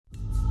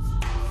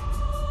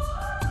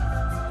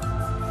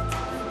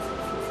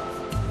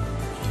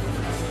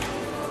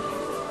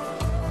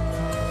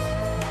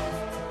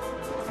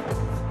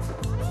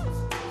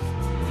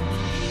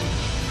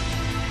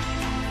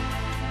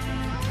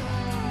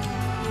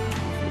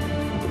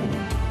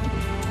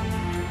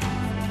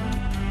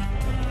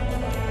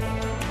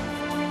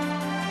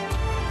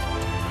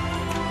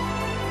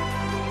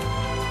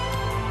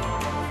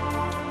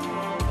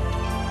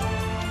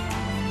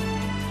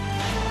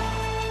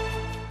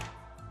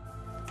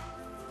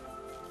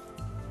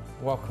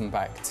Welcome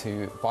back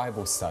to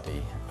Bible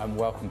study and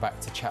welcome back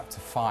to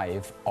chapter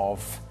 5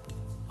 of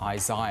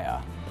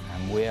Isaiah,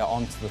 and we're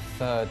on to the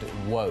third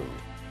woe.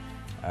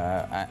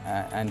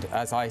 And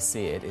as I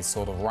see it, it's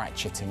sort of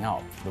ratcheting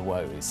up the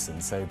woes,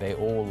 and so they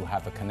all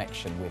have a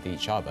connection with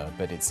each other,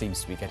 but it seems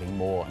to be getting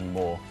more and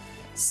more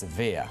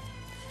severe.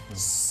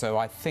 So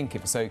I think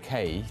if it's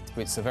okay,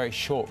 it's a very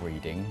short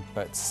reading,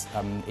 but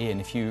Ian,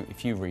 if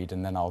you read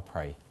and then I'll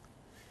pray.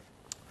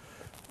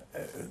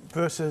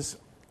 Verses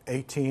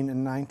 18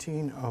 and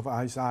 19 of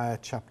Isaiah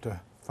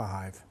chapter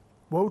 5.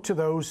 Woe to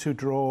those who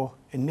draw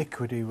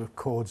iniquity with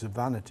cords of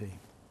vanity,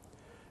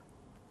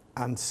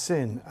 and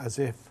sin as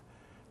if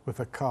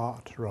with a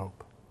cart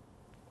rope,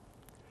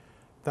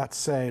 that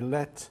say,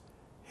 let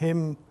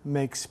him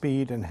make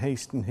speed and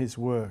hasten his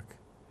work,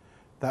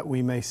 that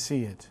we may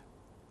see it.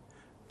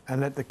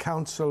 And let the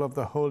counsel of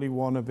the Holy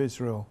One of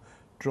Israel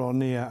draw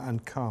near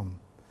and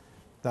come,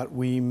 that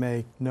we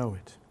may know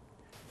it.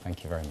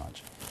 Thank you very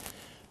much.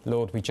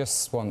 Lord, we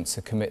just want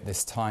to commit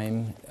this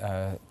time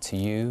to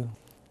you.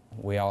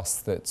 We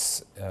ask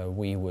that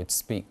we would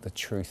speak the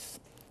truth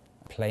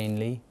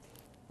plainly,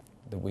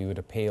 that we would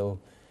appeal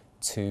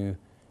to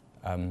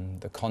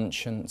the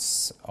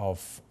conscience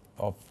of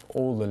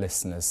all the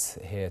listeners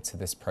here to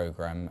this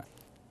programme,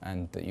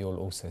 and that you'll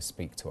also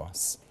speak to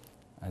us.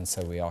 And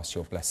so we ask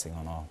your blessing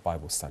on our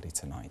Bible study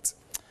tonight.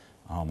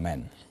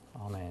 Amen.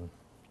 Amen.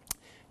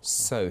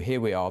 So here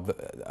we are.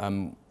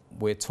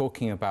 We're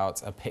talking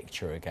about a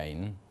picture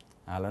again,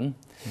 Alan.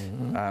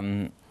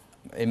 Mm-hmm.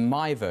 In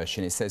my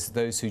version, it says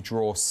those who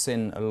draw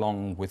sin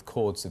along with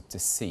cords of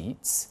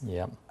deceit.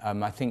 Yeah.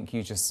 I think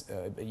you just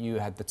you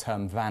had the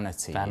term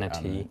vanity.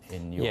 Vanity.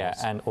 In yours. Yeah,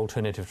 and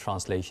alternative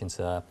translations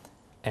are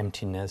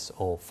emptiness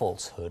or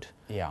falsehood.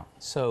 Yeah.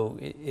 So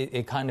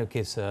it kind of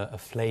gives a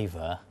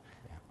flavour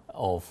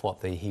of what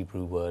the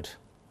Hebrew word,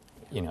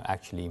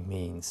 actually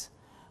means.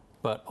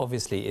 But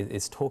obviously,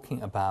 it's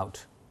talking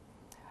about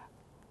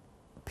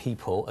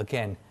people.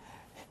 Again,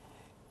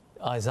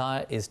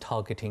 Isaiah is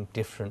targeting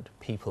different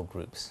people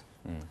groups.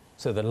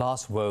 So the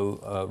last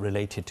woe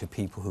related to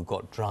people who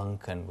got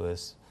drunk and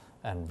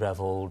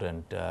reveled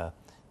and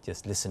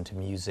just listened to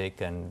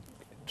music and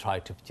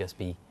tried to just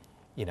be,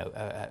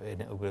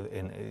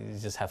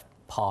 just have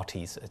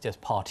parties,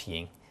 just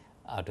partying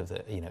out of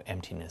the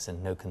emptiness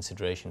and no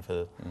consideration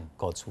for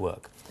God's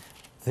work.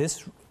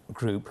 This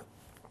group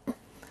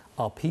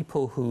are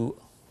people who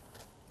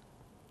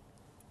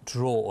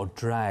draw or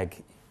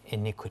drag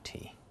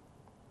iniquity.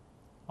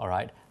 All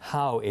right,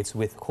 how it's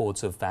with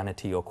cords of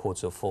vanity or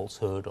cords of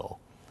falsehood, or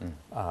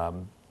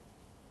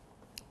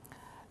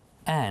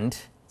and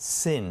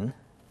sin.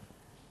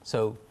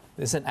 So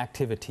there's an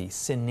activity,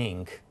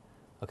 sinning.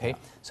 Okay, yeah.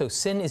 So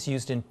sin is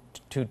used in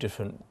two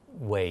different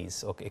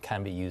ways, or it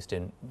can be used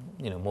in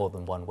more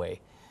than one way.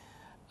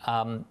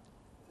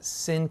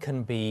 Sin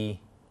can be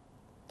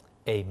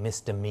a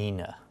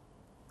misdemeanor.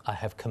 I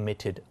have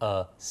committed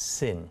a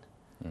sin,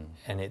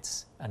 and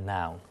it's a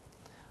noun.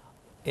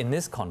 In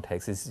this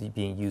context, it's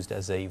being used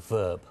as a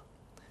verb.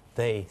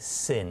 They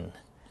sin.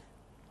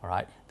 All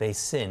right. They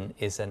sin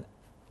is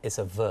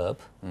a verb,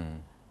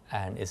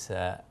 and it's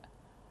an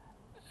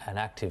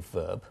active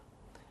verb,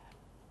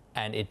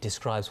 and it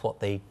describes what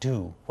they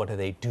do. What are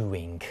they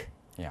doing?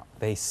 Yeah.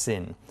 They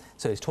sin.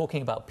 So it's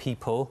talking about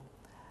people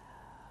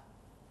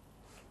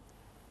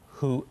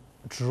who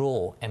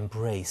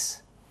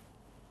embrace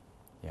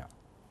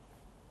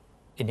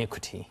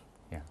iniquity.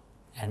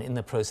 And in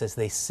the process,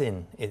 they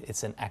sin.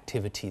 It's an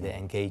activity they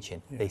engage in.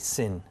 Yeah. They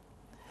sin.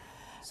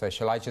 So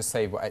shall I just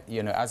say,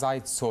 as I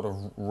sort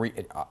of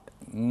read,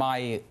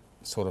 my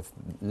sort of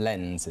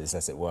lenses,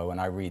 as it were, when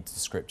I read the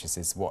scriptures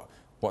is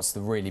what's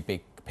the really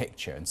big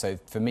picture. And so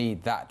for me,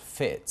 that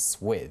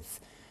fits with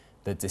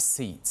the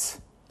deceit,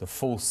 the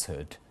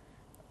falsehood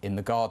in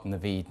the Garden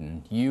of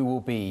Eden. You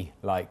will be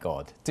like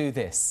God. Do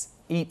this.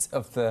 Eat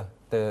of the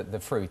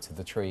fruit of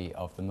the tree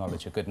of the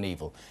knowledge of good and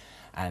evil,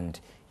 and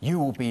you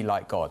will be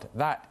like God.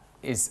 That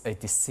is a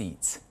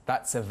deceit.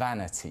 That's a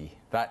vanity.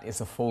 That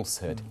is a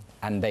falsehood.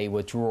 And they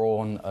were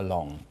drawn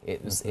along.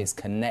 It's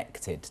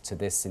connected to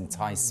this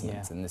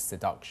enticement and this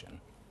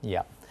seduction.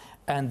 Yeah.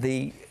 And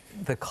the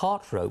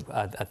cart rope,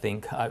 I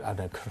think, I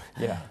don't.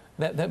 Yeah.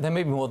 There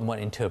may be more than one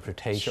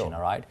interpretation, sure.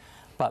 All right?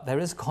 But there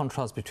is a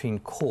contrast between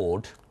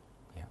cord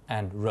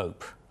and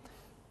rope.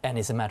 And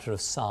it's a matter of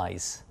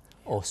size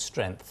or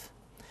strength.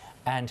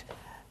 And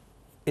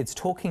it's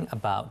talking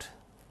about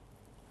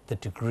the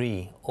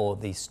degree or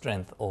the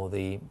strength or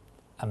the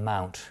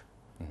amount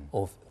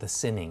of the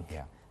sinning.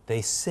 Yeah.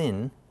 They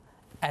sin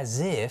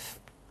as if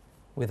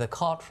with a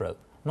cart rope,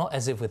 not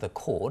as if with a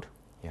cord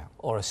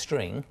or a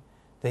string.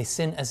 They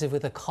sin as if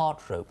with a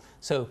cart rope.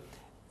 So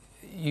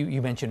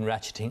you mentioned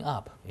ratcheting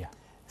up. Yeah.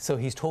 So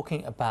he's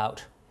talking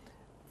about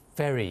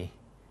very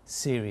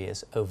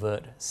serious,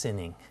 overt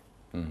sinning.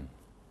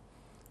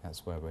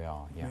 That's where we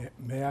are, yeah.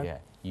 May I? Yeah,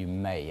 you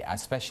may,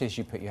 especially as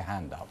you put your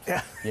hand up.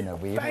 Yeah.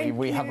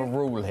 We have a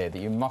rule here that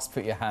you must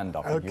put your hand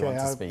up if you want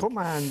to speak. Okay, I'll put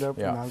my hand up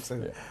and I'll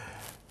say.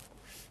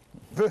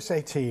 Verse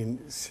 18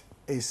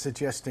 is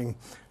suggesting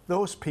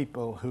those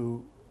people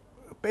who,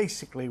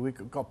 basically,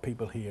 we've got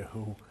people here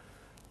who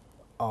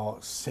are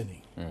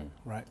sinning,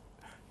 right?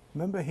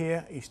 Remember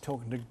here, he's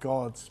talking to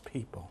God's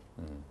people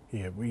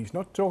here. He's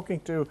not talking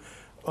to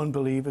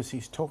unbelievers,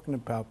 he's talking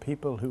about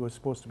people who are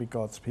supposed to be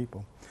God's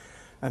people.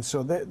 And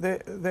so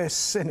they're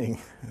sinning.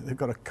 They've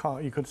got a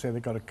cart, you could say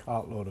they've got a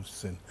cartload of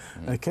sin,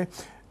 okay?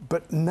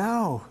 But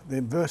now,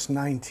 the verse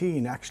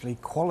 19 actually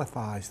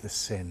qualifies the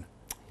sin.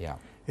 Yeah.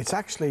 It's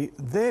actually,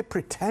 they're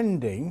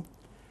pretending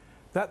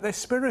that they're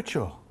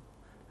spiritual.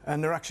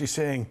 And they're actually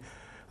saying,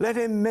 let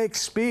him make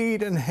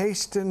speed and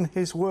hasten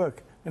his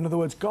work. In other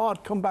words,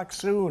 God, come back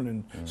soon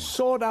and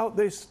sort out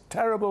this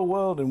terrible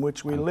world in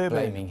which we live in.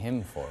 Blaming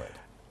him for it.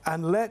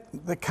 And let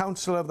the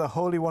counsel of the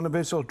Holy One of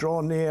Israel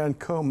draw near and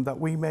come, that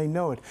we may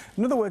know it.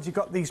 In other words, you've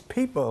got these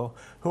people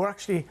who are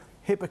actually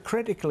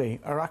hypocritically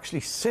are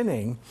actually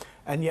sinning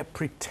and yet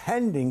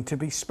pretending to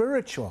be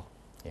spiritual.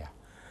 Yeah.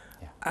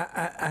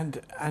 Yeah.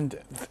 And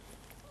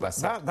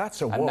that's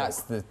a woe. And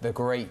that's the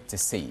great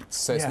deceit.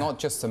 So it's not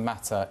just a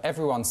matter,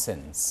 everyone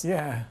sins.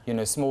 Yeah. You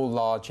know, small,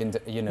 large,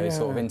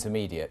 sort of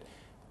intermediate.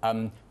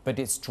 But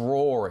it's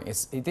drawing.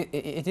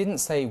 It didn't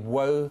say,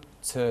 woe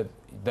to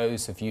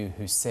those of you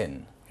who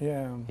sin.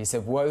 Yeah. He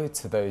said, woe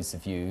to those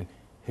of you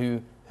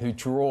who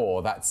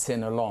draw that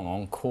sin along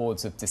on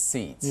cords of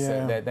deceit.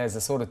 Yeah. So there's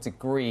a sort of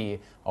degree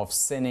of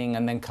sinning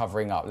and then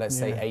covering up. Let's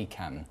say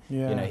Achan.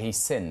 Yeah. You know, he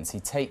sins. He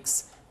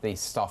takes the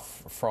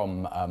stuff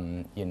from,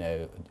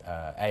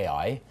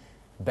 AI,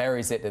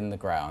 buries it in the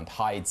ground,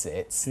 hides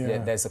it. Yeah.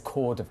 There's a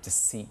cord of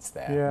deceit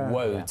there. Yeah.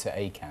 Woe to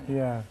Achan.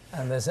 Yeah.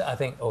 And there's, I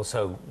think,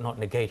 also, not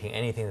negating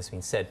anything that's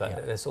been said,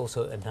 but there's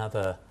also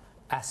another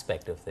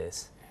aspect of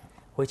this,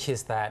 which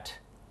is that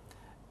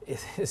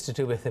it's to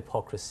do with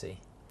hypocrisy.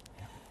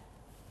 Yeah.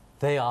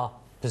 They are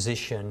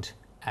positioned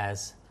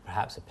as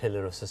perhaps a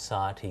pillar of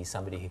society,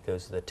 somebody who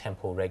goes to the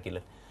temple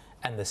regularly,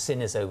 and the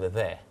sin is over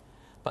there.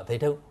 But they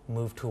don't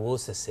move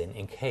towards the sin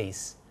in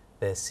case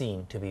they're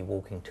seen to be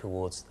walking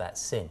towards that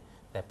sin.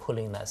 They're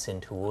pulling that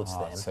sin towards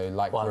them, so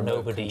like while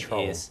nobody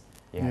control. is.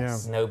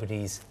 Yes. Yeah.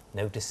 Nobody's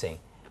noticing.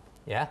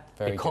 Yeah?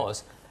 Very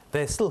because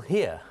they're still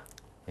here.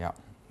 Yeah.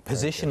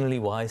 Positionally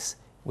wise,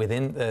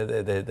 within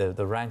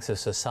the ranks of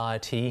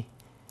society,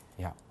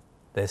 Yeah.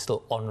 they're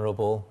still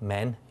honourable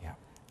men. Yeah.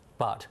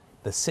 But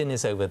the sin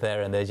is over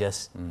there and they're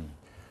just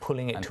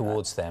pulling it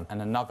towards them.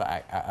 And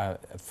another,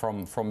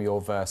 from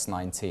your verse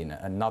 19,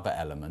 another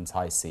element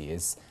I see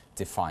is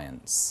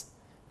defiance.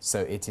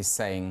 So it is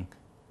saying,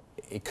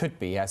 it could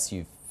be as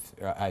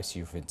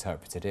you've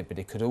interpreted it, but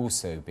it could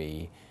also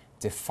be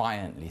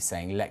defiantly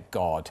saying, let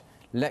God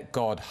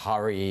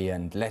hurry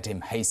and let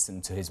him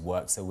hasten to his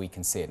work so we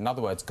can see it. In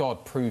other words,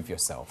 God, prove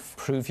yourself.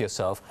 Prove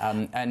yourself.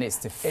 And it's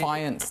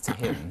defiance to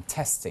him,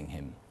 testing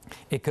him.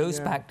 It goes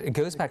back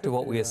to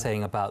what we were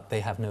saying about they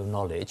have no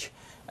knowledge.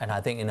 And I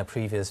think in a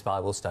previous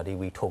Bible study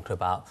we talked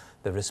about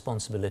the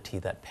responsibility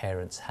that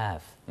parents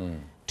have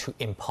to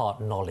impart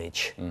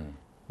knowledge.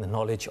 The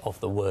knowledge of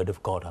the Word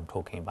of God I'm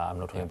talking about. I'm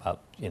not talking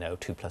about,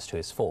 2 + 2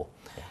 is 4.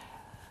 Yeah.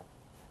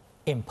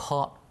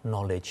 Impart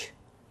knowledge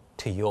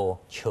to your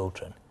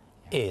children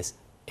is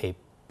a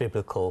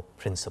biblical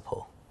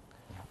principle.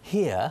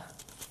 Yeah.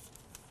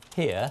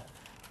 Here,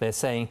 they're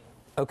saying,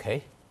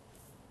 okay,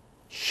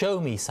 show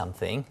me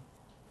something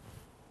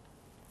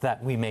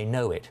that we may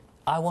know it.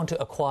 I want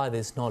to acquire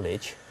this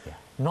knowledge,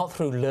 not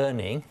through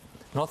learning,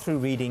 not through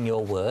reading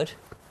your word,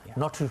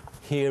 not through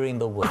hearing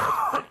the word,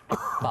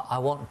 but I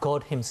want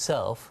God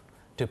himself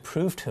to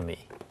prove to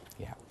me.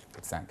 Yeah,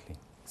 exactly.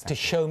 To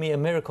show me a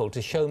miracle,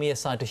 to show me a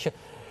sign, to show...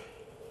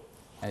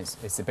 And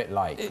it's a bit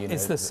like,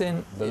 it's the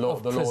sin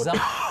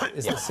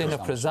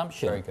of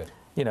presumption. Very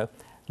good.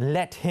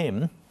 Let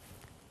him,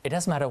 it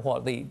doesn't matter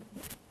what the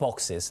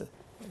box is,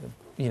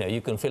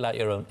 you can fill out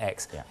your own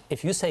X. Yeah.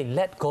 If you say,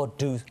 let God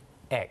do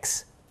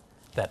X,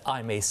 that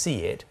I may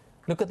see it,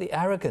 look at the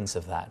arrogance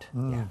of that.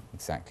 Yeah,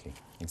 exactly.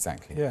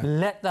 Yeah.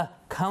 Let the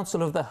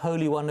counsel of the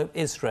Holy One of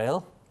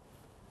Israel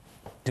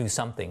do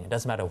something, it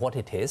doesn't matter what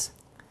it is,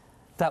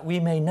 that we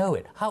may know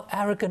it. How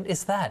arrogant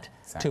is that?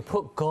 Exactly. To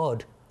put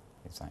God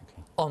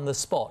on the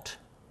spot.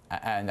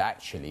 And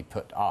actually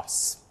put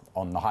us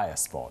on the higher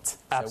spot.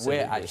 Absolutely.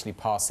 So we're actually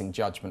passing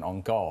judgment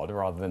on God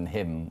rather than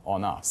him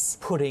on us.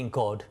 Putting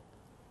God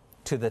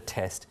to the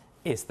test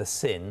is the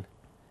sin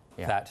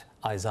that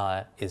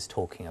Isaiah is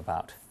talking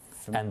about.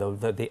 And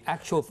the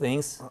actual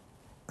things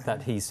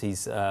that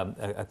he's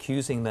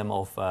accusing them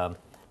of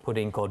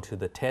putting God to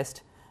the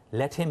test,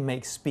 let him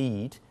make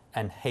speed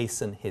and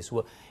hasten his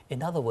work.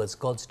 In other words,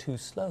 God's too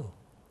slow.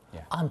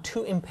 Yeah. I'm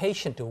too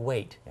impatient to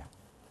wait. Yeah.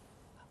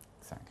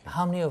 Exactly.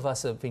 How many of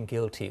us have been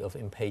guilty of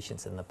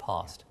impatience in the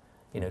past?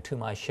 To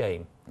my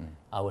shame,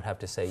 I would have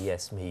to say,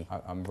 yes, me.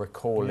 I'm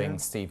recalling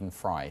Stephen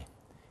Fry.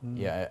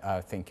 Yeah,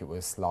 I think it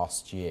was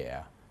last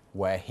year,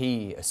 where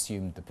he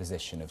assumed the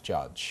position of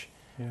judge.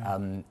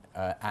 And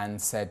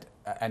said,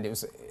 and it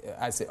was,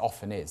 as it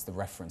often is, the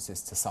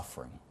references to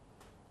suffering.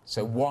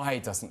 So why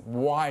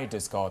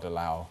does God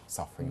allow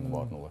suffering in the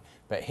world and all that?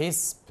 But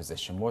his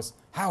position was,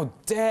 how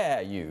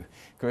dare you?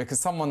 Because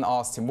someone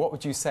asked him, what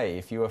would you say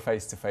if you were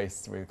face to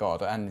face with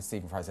God? And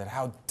Stephen Fry said,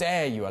 how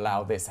dare you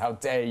allow this? How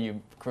dare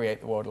you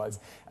create the world like this?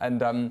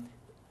 And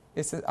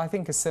it's, I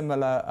think, a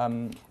similar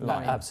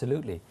line.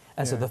 Absolutely.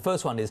 And so the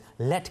first one is,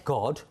 let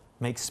God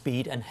make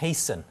speed and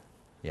hasten.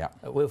 Yeah.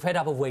 We're fed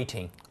up of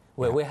waiting.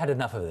 We had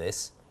enough of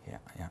this. Yeah,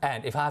 yeah.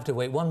 And if I have to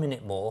wait 1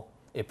 minute more,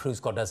 it proves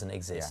God doesn't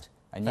exist.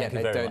 Yeah. And yet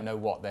they don't know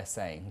what they're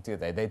saying, do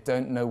they? They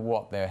don't know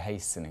what they're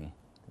hastening.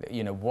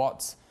 You know,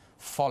 what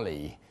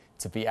folly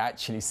to be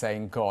actually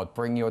saying, God,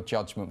 bring your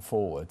judgment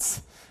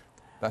forwards.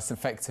 That's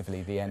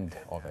effectively the end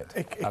of it.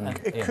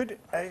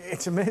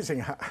 It's amazing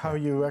how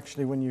you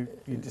actually, when you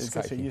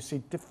discuss it, you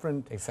see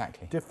different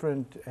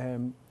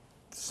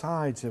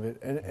sides of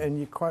it, and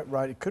you're quite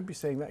right. It could be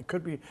saying that.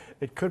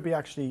 It could be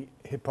actually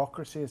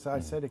hypocrisy, as I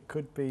said. It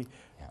could be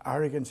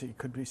arrogance. It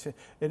could be,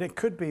 and it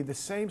could be the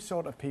same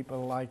sort of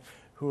people like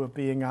who are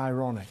being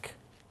ironic.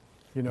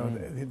 You know,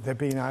 they're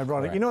being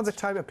ironic. Correct. You know, the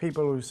type of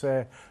people who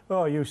say,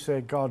 oh, you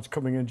say God's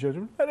coming in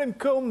judgment. Let him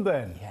come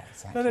then. Yeah,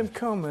 exactly. Let him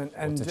come.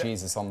 And to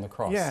Jesus on the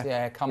cross.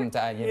 Yeah, come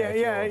down, you know,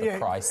 if you're the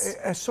Christ.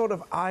 A sort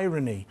of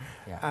irony.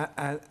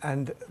 Yeah.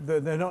 And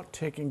they're not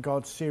taking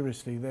God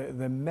seriously.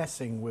 They're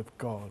messing with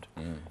God.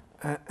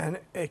 And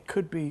it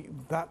could be,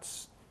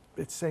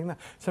 it's saying that.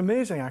 It's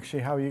amazing,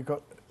 actually, how you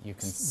got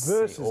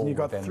verses and you've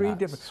got three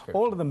different, scripture.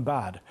 All of them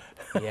bad.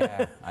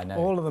 Yeah, I know.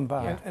 All of them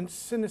bad. Yeah. And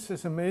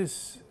cynicism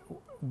is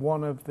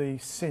one of the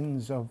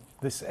sins of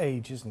this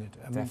age, isn't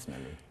it?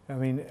 Definitely. I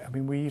mean,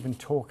 we even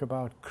talk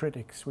about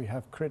critics. We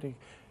have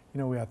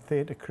we have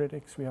theatre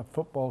critics, we have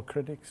football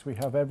critics, we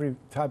have every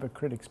type of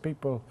critics.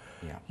 People,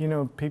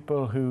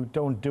 people who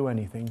don't do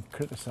anything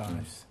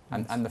criticise.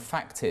 And the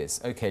fact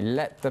is, okay,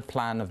 let the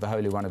plan of the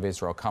Holy One of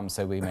Israel come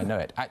so we may know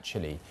it.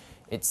 Actually,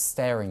 it's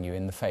staring you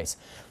in the face.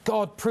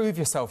 God, prove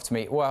yourself to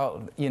me.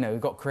 Well, you know,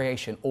 we've got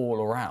creation all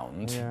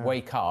around. Yeah.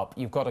 Wake up.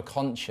 You've got a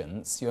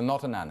conscience. You're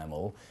not an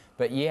animal.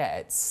 But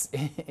yet,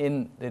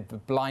 in the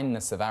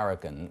blindness of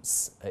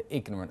arrogance,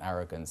 ignorant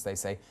arrogance, they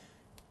say,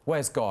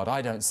 where's God?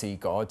 I don't see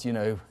God. You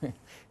know,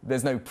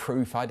 there's no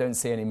proof. I don't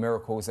see any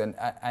miracles.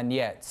 And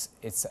yet,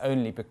 it's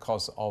only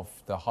because of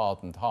the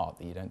hardened heart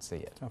that you don't see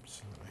it.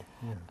 Absolutely.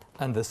 Yeah.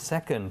 And the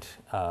second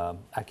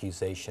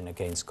accusation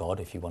against God,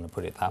 if you want to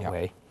put it that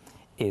way,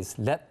 is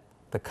let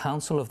the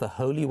counsel of the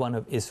Holy One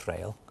of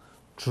Israel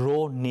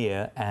draw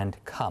near and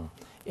come.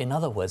 In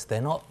other words,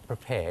 they're not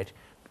prepared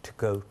to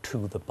go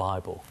to the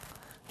Bible.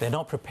 They're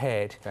not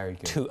prepared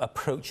to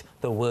approach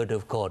the Word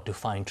of God to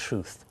find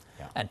truth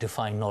and to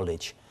find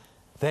knowledge.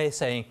 They're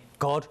saying,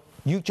 God,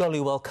 you jolly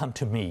well come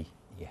to me.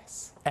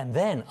 Yes. And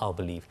then I'll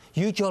believe.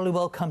 You jolly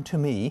well come to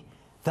me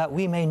that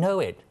we may know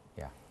it.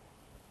 Yeah.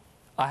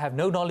 I have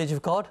no knowledge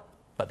of God,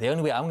 but the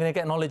only way I'm going to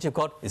get knowledge of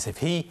God is if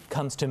He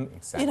comes to me.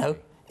 Exactly. You know,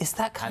 it's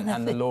that kind of thing.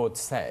 And the Lord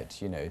said,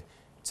 you know,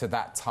 to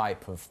that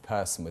type of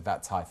person with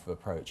that type of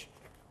approach,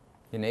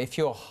 you know, if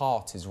your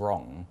heart is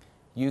wrong,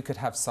 you could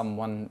have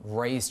someone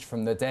raised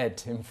from the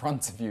dead in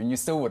front of you and you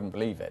still wouldn't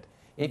believe it.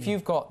 If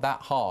you've got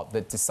that heart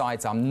that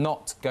decides, I'm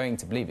not going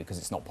to believe it because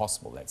it's not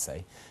possible, let's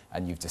say,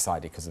 and you've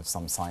decided because of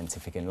some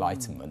scientific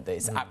enlightenment that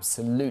it's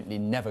absolutely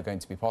never going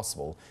to be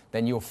possible,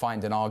 then you'll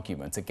find an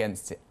argument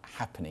against it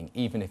happening,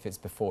 even if it's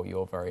before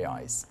your very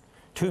eyes.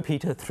 2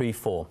 Peter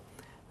 3:4,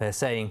 they're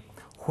saying,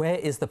 where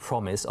is the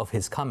promise of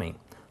his coming?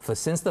 For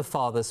since the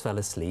fathers fell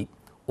asleep,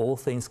 all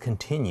things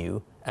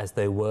continue as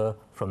they were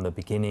from the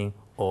beginning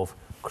of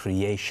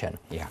creation.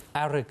 Yeah.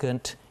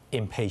 Arrogant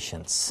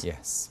impatience.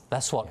 Yes.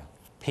 That's what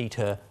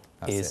Peter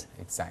is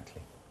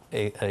exactly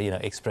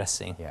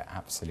expressing. Yeah,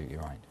 absolutely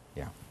right.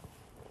 Yeah.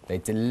 They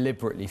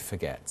deliberately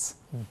forget.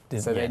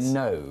 So they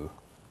know,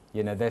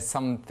 you know, there's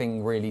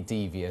something really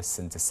devious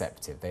and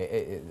deceptive.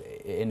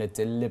 In a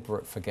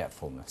deliberate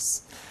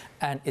forgetfulness.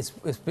 And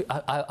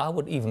I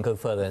would even go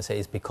further and say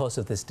it's because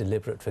of this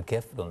deliberate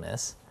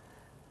forgetfulness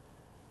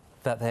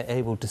that they're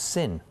able to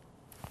sin.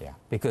 Yeah.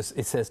 Because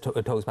it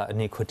talks about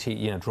iniquity,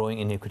 you know, drawing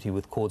iniquity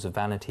with cords of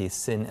vanity,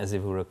 sin as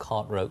if it were a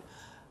cart rope.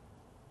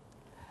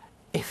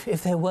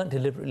 If they weren't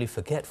deliberately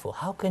forgetful,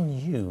 how can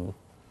you,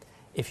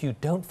 if you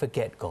don't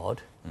forget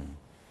God,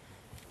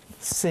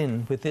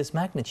 sin with this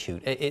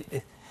magnitude?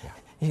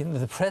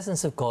 The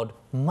presence of God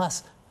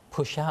must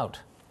push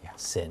out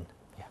sin.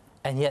 Yeah.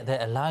 And yet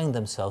they're allowing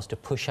themselves to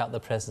push out the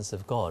presence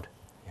of God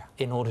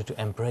in order to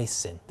embrace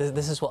sin.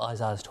 This is what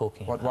Isaiah is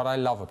talking about. What I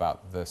love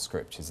about the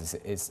scriptures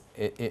is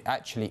it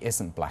actually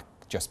isn't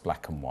just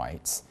black and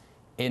white.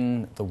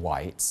 In the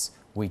whites,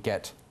 we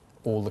get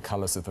all the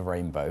colours of the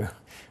rainbow,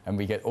 and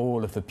we get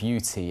all of the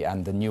beauty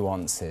and the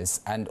nuances,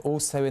 and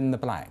also in the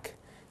black,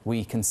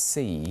 we can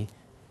see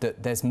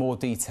that there's more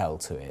detail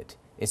to it.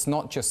 It's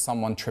not just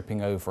someone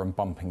tripping over and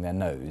bumping their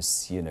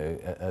nose, you know,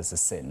 as a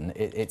sin.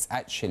 It's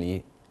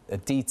actually a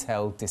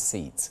detailed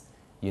deceit,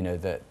 you know,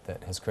 that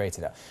has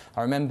created it.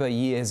 I remember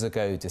years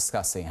ago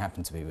discussing,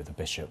 happened to be with a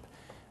bishop,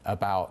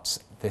 about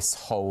this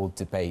whole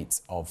debate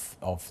of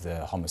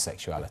the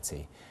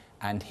homosexuality.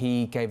 And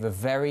he gave a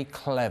very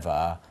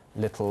clever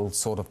little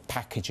sort of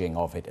packaging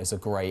of it as a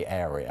grey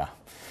area.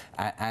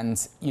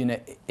 And, you know,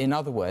 in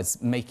other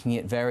words, making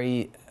it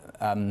very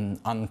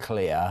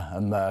unclear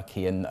and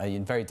murky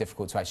and very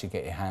difficult to actually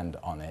get your hand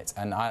on it.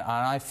 And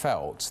I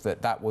felt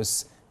that that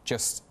was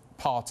just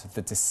part of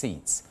the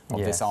deceit of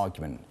this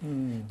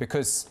argument.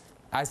 Because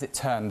as it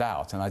turned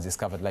out, and I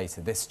discovered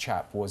later, this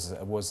chap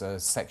was a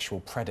sexual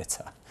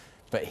predator.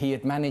 But he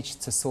had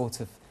managed to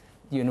sort of,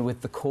 you know,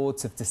 with the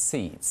cords of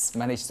deceits,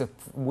 managed to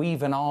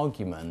weave an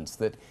argument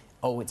that,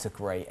 oh, it's a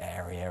grey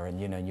area,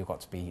 and, you know, you've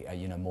got to be,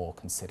 you know, more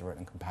considerate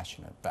and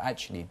compassionate. But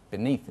actually,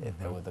 beneath it,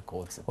 there were the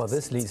cords of Well, deceit.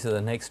 this leads to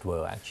the next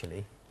woe,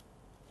 actually.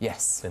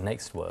 Yes. The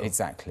next woe.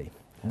 Exactly,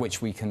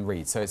 which we can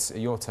read. So it's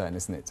your turn,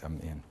 isn't it,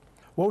 Ian?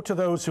 Woe to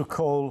those who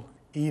call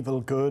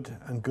evil good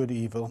and good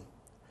evil,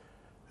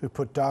 who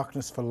put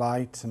darkness for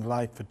light and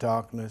light for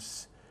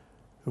darkness,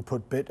 who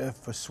put bitter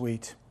for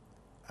sweet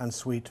and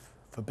sweet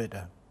for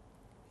bitter.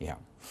 Yeah.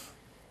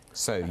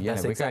 So, yeah,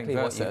 we're exactly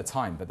going verse at a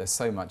time, but there's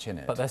so much in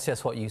it. But that's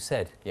just what you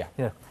said. Yeah.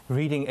 You know,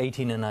 reading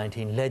 18 and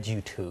 19 led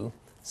you to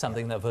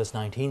something that verse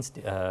 19,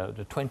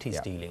 the 20 is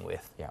dealing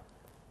with. Yeah.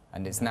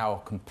 And it's now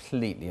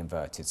completely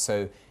inverted.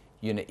 So,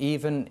 you know,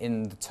 even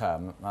in the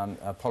term, I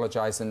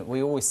apologise, and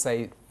we always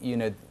say, you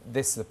know,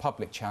 this is a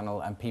public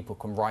channel and people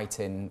can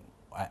write in,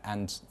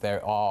 and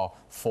there are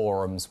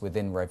forums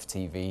within Rev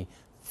TV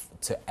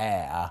to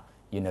air,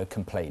 you know,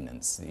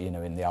 complainants, you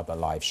know, in the other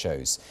live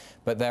shows.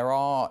 But there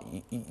are,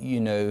 you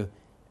know,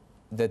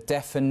 the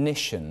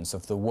definitions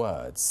of the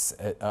words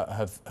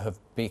have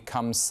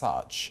become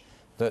such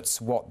that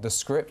what the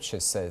scripture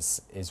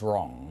says is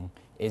wrong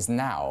is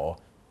now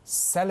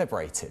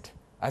celebrated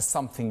as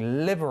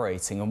something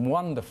liberating and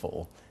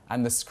wonderful,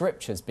 and the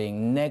scriptures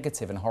being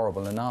negative and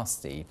horrible and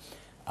nasty.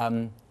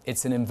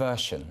 It's an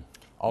inversion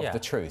of the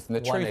truth. And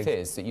the truth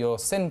is that you're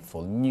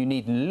sinful and you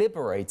need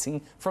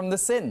liberating from the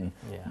sin,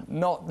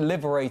 not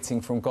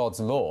liberating from God's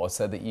law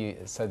so that you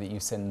sin all the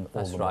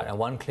more. That's right. And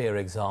one clear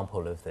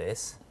example of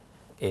this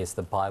is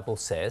the Bible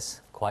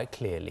says quite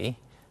clearly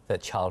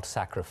that child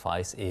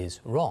sacrifice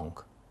is wrong.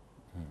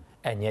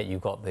 And yet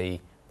you've got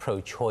the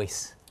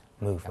pro-choice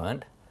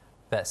movement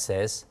that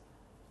says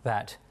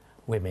that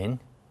women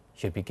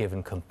should be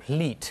given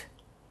complete,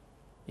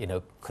 you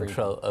know,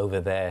 control over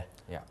their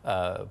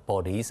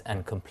bodies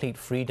and complete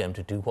freedom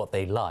to do what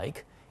they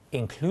like,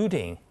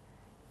 including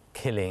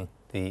killing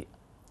the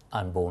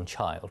unborn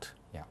child.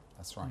 Yeah,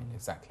 that's right,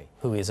 exactly.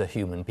 Who is a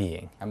human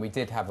being. And we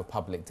did have a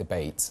public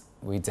debate.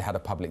 We had a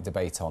public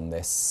debate on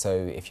this. So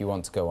if you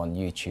want to go on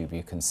YouTube,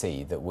 you can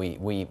see that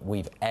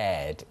we've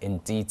aired in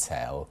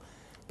detail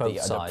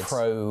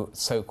the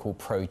so-called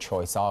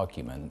pro-choice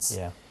arguments,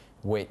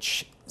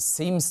 which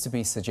seems to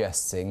be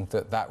suggesting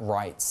that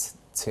right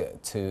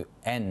to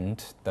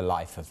end the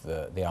life of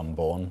the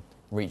unborn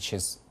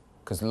reaches,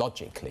 because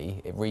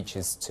logically it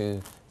reaches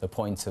to the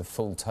point of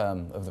full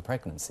term of the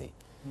pregnancy.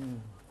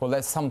 Well,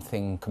 there's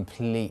something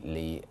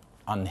completely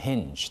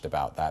unhinged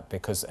about that,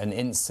 because an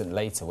instant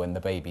later when the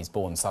baby's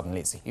born, suddenly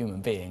it's a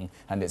human being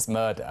and it's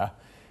murder.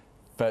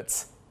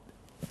 But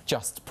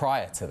just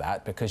prior to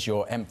that, because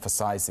you're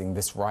emphasising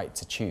this right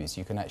to choose,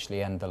 you can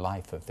actually end the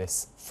life of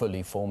this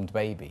fully formed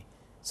baby.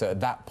 So at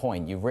that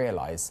point you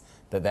realise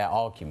that their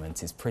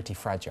argument is pretty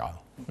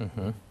fragile.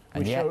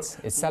 And yet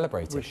it's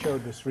celebrated. We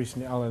showed this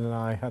recently. Alan and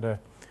I had a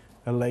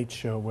late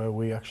show where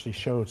we actually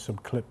showed some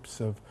clips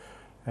of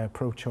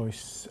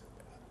pro-choice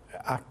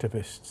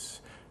activists,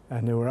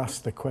 and they were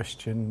asked the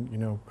question, you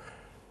know,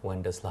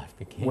 when does life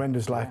begin? When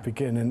does life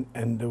begin?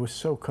 And they were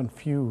so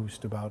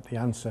confused about the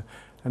answer.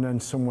 And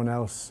then someone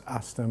else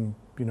asked them,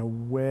 you know,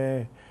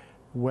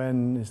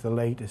 when is the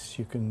latest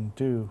you can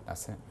do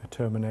a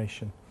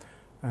termination?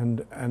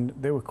 And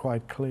they were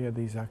quite clear,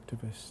 these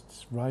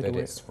activists, right away. That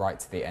it's right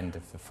to the end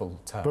of the full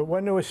term. But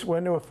when they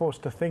were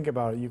forced to think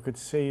about it, you could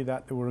see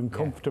that they were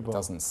uncomfortable. It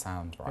doesn't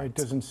sound right. It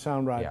doesn't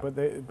sound right, but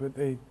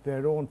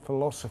their own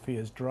philosophy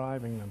is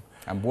driving them.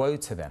 And woe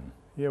to them.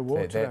 Yeah,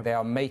 woe to them. They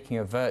are making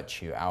a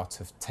virtue out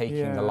of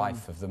taking the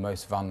life of the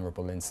most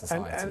vulnerable in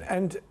society.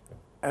 And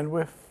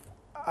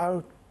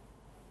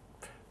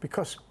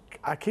because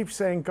I keep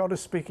saying God is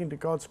speaking to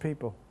God's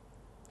people.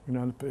 You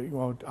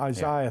know,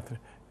 Isaiah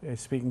is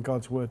speaking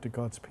God's word to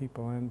God's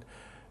people, and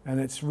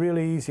it's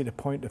really easy to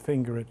point the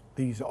finger at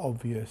these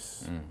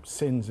obvious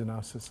sins in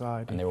our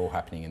society. And they're all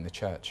happening in the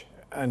church.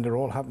 And they're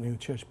all happening in the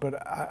church. But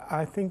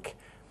I think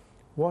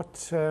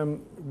what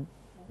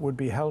would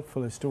be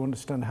helpful is to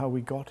understand how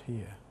we got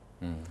here.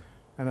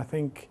 And I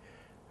think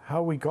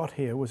how we got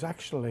here was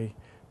actually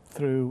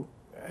through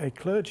a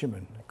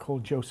clergyman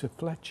called Joseph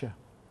Fletcher.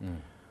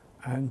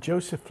 And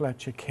Joseph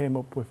Fletcher came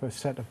up with a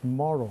set of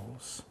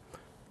morals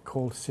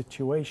called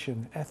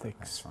situation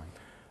ethics. That's right.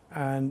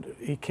 And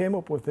he came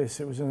up with this,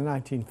 it was in the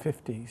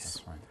 1950s.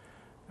 That's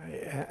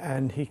right.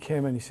 And he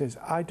came and he says,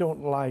 I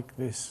don't like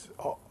this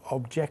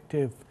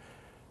objective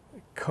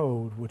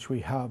code which we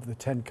have, the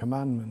 10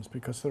 Commandments,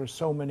 because there are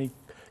so many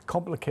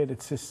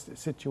complicated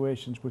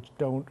situations which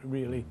don't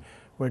really,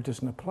 where it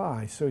doesn't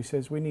apply. So he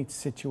says we need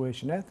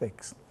situation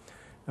ethics.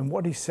 And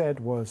what he said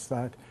was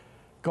that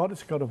God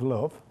is a God of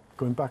love,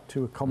 going back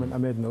to a comment I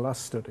made in the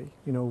last study,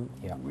 you know,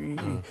 we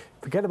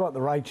forget about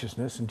the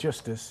righteousness and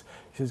justice.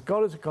 He says,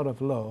 God is a God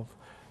of love.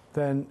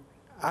 Then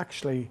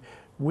actually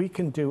we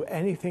can do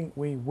anything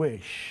we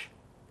wish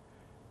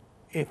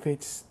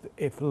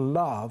if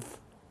love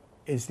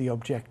is the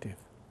objective.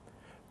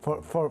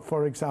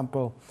 For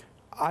example,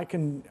 I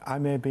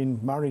may have been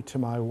married to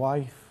my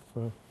wife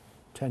for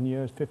 10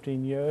 years,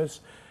 15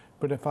 years,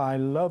 but if I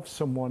love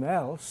someone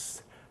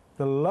else,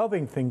 the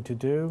loving thing to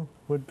do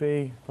would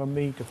be for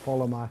me to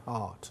follow my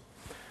heart.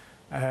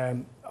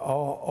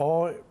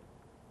 Or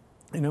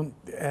you know,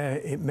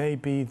 it may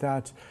be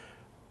that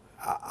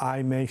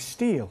I may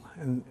steal,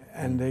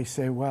 and they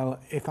say, well,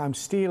 if I'm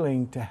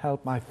stealing to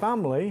help my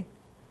family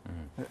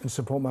and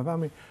support my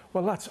family,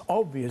 well, that's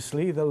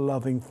obviously the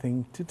loving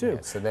thing to do.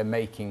 Yeah, so they're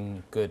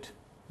making good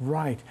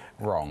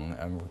wrong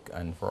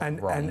and wrong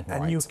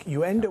right.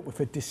 You end up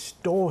with a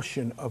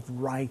distortion of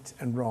right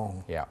and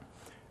wrong,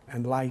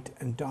 and light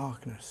and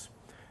darkness.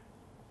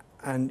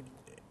 And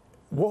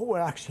what we're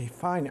actually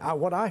finding,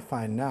 what I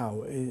find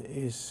now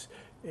is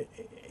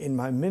in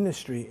my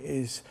ministry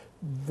is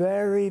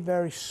very,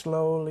 very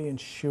slowly and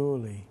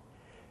surely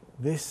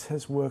this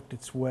has worked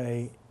its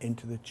way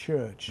into the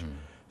church,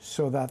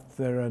 so that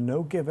there are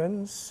no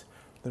givens,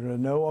 there are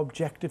no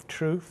objective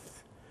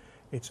truth.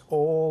 It's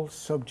all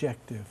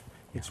subjective.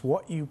 It's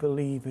what you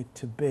believe it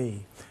to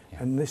be.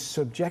 And this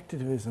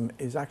subjectivism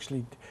is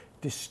actually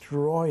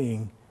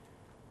destroying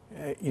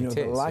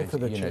the life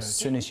of the church. As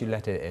soon as you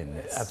let it in.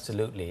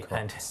 Absolutely.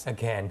 And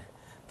again,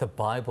 the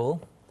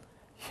Bible,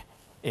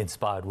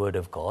 inspired word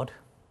of God,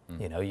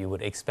 you know, you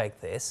would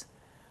expect this,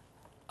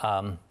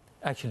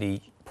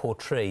 actually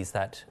portrays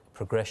that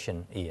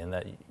progression, Ian,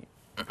 that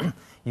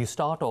you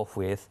start off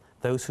with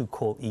those who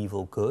call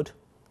evil good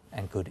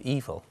and good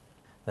evil.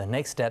 The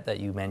next step that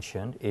you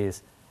mentioned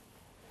is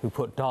who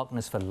put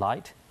darkness for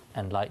light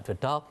and light for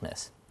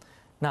darkness.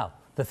 Now,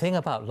 the thing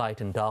about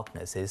light and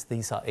darkness is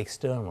these are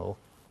external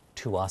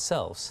to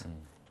ourselves.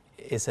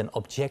 It's an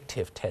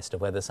objective test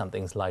of whether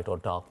something's light or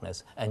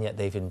darkness, and yet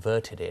they've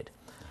inverted it.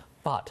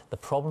 But the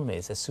problem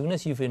is, as soon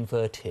as you've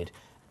inverted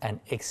an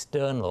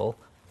external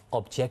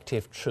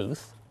objective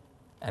truth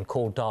and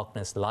called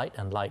darkness light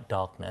and light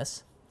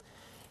darkness,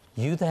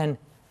 you then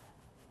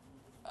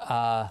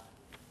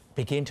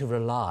begin to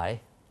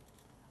rely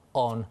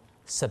on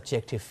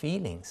subjective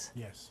feelings.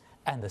 Yes.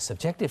 And the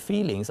subjective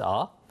feelings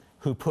are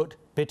who put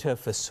bitter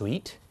for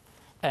sweet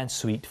and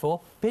sweet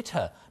for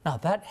bitter. Now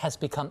that has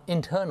become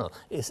internal.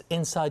 It's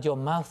inside your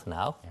mouth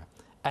now,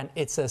 and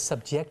it's a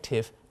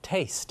subjective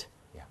taste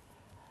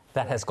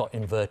that has got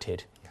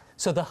inverted.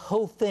 So the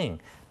whole thing,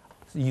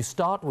 you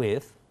start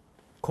with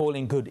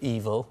calling good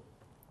evil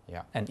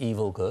and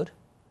evil good.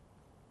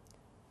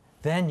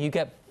 Then you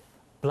get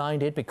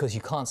blinded because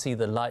you can't see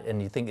the light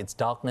and you think it's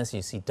darkness.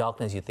 You see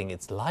darkness, you think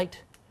it's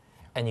light.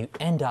 And you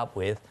end up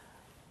with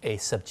a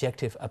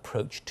subjective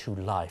approach to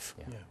life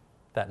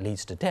that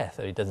leads to death.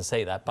 It doesn't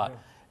say that, but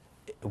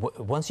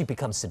once you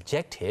become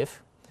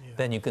subjective,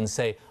 then you can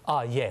say,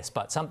 yes,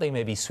 but something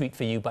may be sweet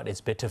for you, but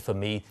it's bitter for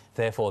me,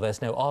 therefore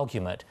there's no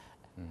argument.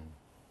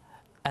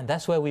 And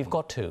that's where we've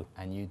got to.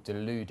 And you're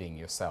deluding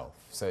yourself.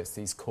 So it's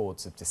these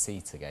cords of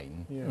deceit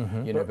again.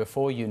 You know,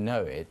 before you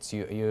know it,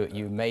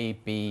 you may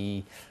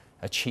be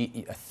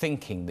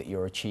thinking that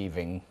you're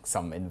achieving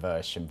some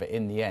inversion, but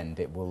in the end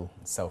it will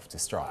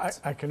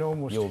self-destruct. I can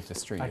almost... You'll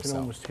destroy yourself. I can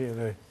almost hear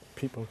the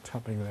people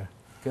tapping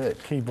their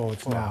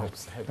keyboards now.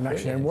 And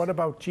actually, and what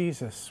about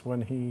Jesus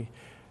when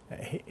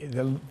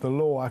the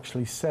law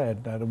actually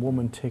said that a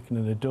woman taken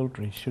in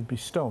adultery should be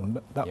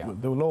stoned?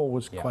 The law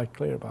was quite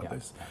clear about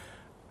this.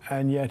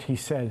 And yet he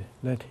said,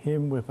 let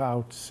him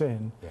without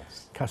sin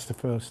cast the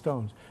first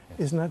stones.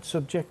 Isn't that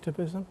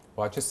subjectivism?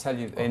 Well, I'll just tell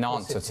you, in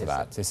answer to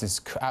that, this is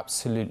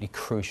absolutely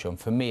crucial. And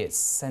for me, it's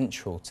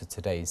central to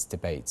today's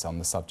debates on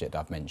the subject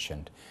I've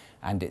mentioned.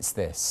 And it's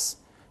this,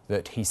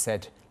 that he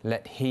said,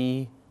 let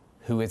he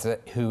who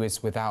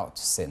is without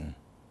sin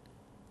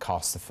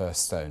cast the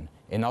first stone.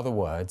 In other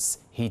words,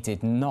 he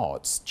did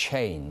not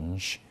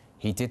change.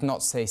 He did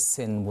not say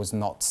sin was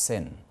not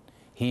sin.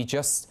 He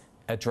just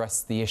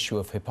addressed the issue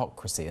of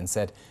hypocrisy and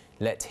said,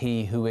 let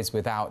he who is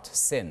without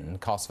sin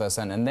cast first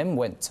stone, and then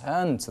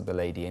turned to the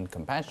lady in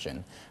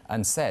compassion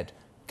and said,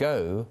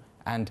 go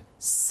and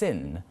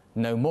sin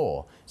no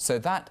more. So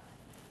that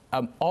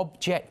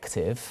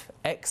objective,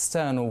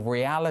 external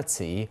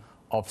reality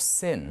of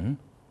sin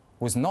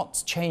was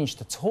not changed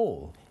at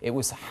all. It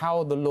was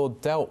how the Lord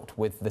dealt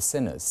with the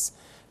sinners,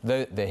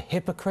 the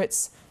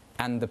hypocrites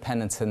and the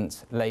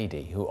penitent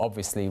lady, who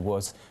obviously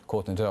was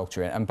caught in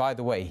adultery. And by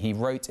the way, he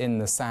wrote in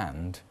the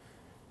sand.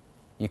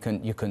 You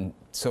can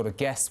sort of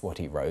guess what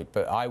he wrote,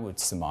 but I would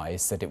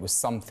surmise that it was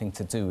something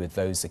to do with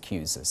those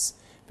accusers,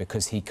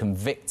 because he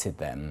convicted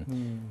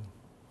them,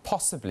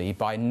 possibly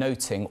by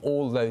noting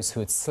all those who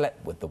had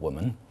slept with the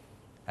woman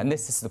And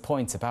this is the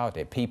point about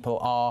it. People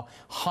are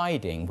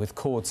hiding with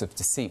cords of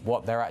deceit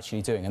what they're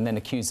actually doing and then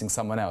accusing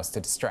someone else to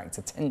distract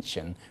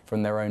attention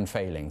from their own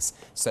failings.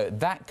 So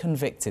that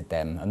convicted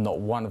them, and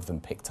not one of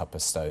them picked up a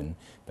stone,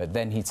 but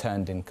then he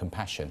turned in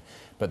compassion.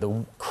 But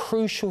the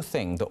crucial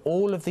thing that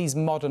all of these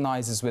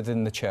modernizers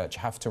within the church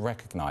have to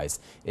recognize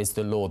is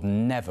the Lord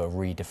never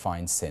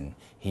redefined sin.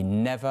 He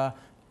never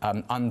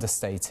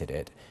understated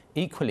it.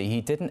 Equally,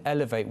 he didn't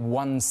elevate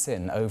one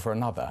sin over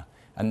another.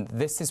 And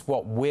this is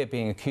what we're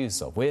being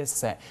accused of.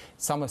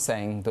 Some are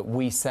saying that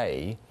we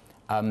say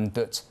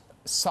that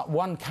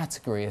one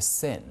category of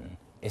sin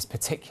is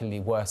particularly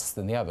worse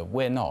than the other.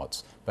 We're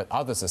not. But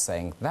others are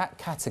saying that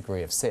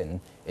category of sin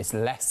is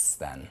less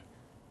than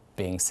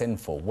being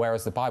sinful,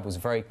 whereas the Bible's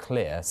very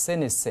clear.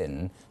 Sin is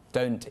sin.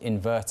 Don't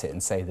invert it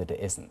and say that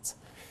it isn't.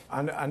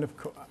 And of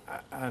course,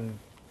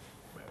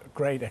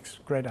 great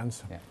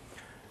answer. Yeah.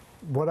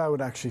 What I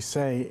would actually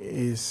say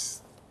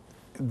is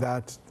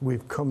that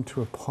we've come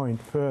to a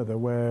point further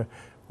where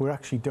we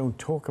actually don't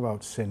talk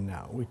about sin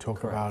now. We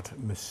talk about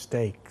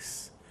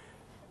mistakes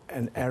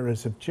and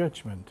errors of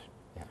judgment.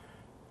 Yeah.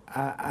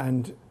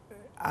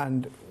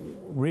 And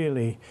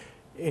really,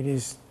 it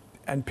is,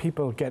 and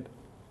people get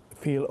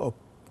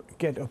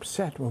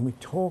upset when we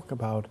talk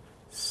about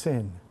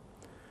sin.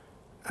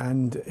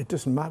 And it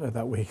doesn't matter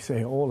that we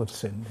say all have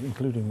sinned,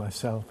 including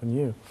myself and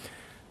you,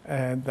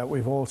 that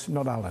we've all,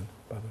 not Alan,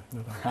 by the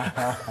way, not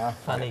Alan.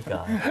 Funny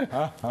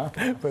guy.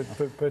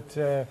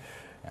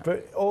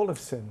 but all have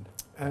sinned,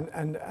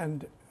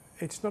 and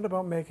it's not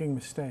about making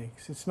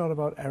mistakes. It's not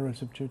about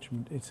errors of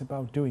judgment. It's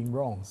about doing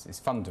wrong. It's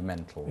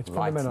fundamental. It's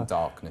light and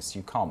darkness.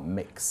 You can't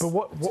mix. But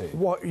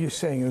what you're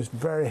saying is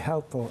very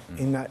helpful.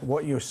 In that,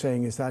 what you're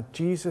saying is that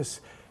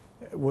Jesus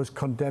was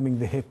condemning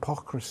the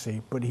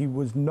hypocrisy, but he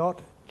was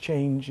not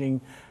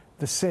changing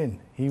the sin.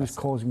 He was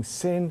causing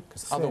sin.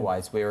 Because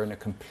otherwise we're in a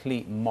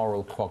complete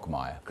moral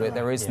quagmire where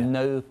there is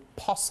no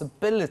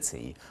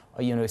possibility,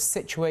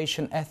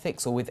 situation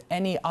ethics or with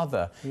any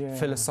other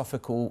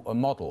philosophical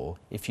model.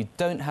 If you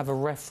don't have a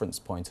reference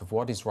point of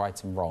what is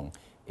right and wrong,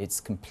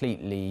 it's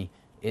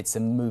a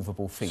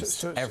movable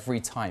feast every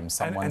time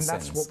someone sins.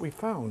 And that's what we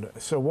found.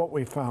 So what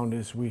we found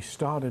is we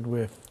started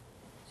with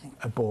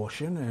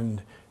abortion,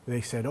 and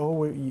they said,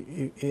 oh,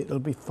 it'll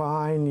be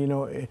fine,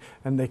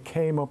 and they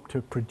came up to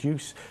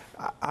produce.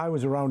 I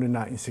was around in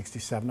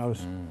 1967. I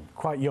was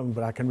quite young,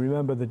 but I can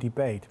remember the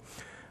debate.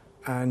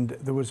 And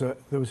there was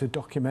a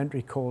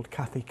documentary called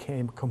Kathy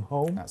Came Come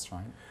Home. That's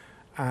right.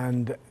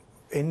 And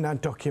in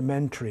that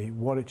documentary,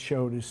 what it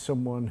showed is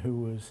someone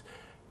who was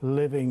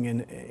living in,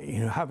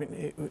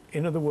 having,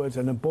 in other words,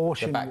 an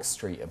abortion. The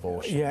backstreet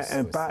abortionist. Yeah,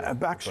 a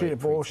backstreet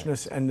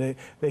abortionist, and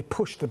they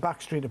pushed the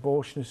backstreet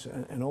abortionists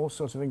and all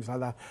sorts of things like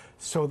that.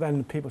 So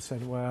then people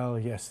said, well,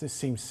 yes, this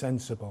seems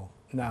sensible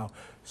now.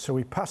 So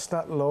we passed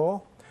that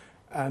law,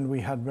 and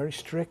we had very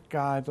strict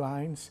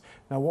guidelines.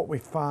 Now what we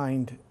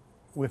find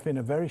within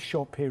a very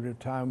short period of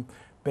time,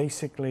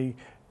 basically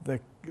the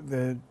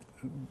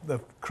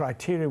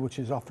criteria which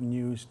is often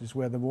used is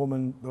where the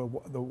woman,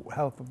 the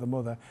health of the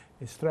mother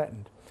is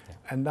threatened. Yeah.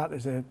 And that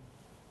is a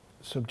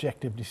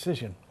subjective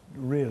decision,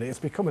 really. It's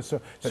become a...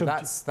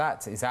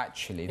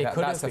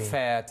 that's a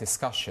fair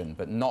discussion,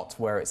 but not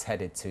where it's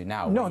headed to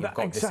now. No, you've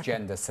got this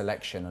gender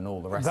selection and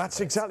all the rest of it.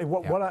 That's exactly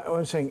what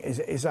I'm saying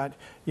is that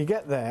you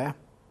get there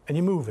and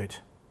you move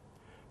it,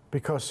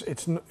 because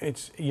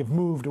you've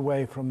moved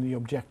away from the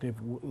objective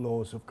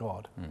laws of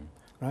God,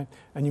 right?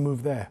 And you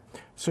move there.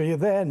 So you're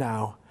there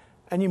now,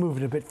 and you move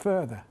it a bit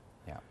further.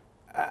 Yeah.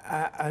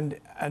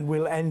 And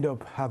we'll end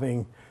up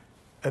having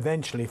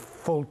eventually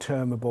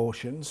full-term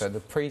abortions. So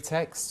the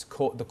pretext,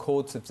 the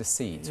cords of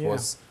deceit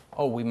was,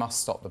 oh, we must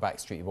stop the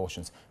backstreet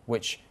abortions,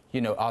 which,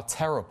 are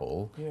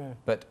terrible,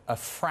 but a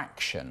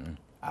fraction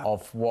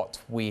of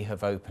what we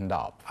have opened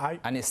up.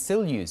 And it's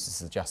still used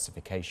as a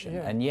justification,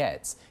 and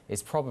yet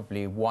it's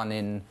probably one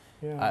in,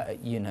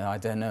 I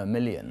don't know, a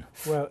million.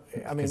 Well,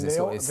 I mean,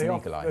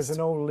 there's an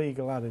old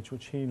legal adage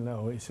which he'll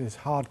know. It says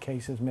hard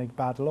cases make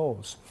bad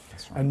laws.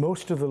 That's right. And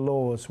most of the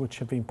laws which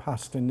have been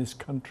passed in this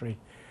country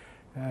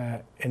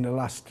in the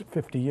last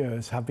 50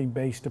 years have been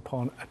based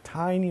upon a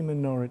tiny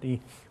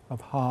minority of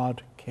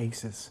hard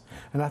cases.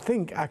 And I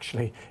think,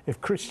 actually,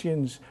 if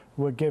Christians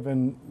were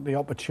given the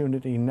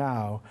opportunity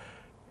now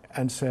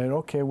and said,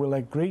 OK, we'll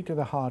agree to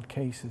the hard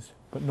cases,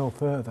 but no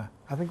further,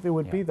 I think there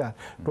would be that.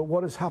 But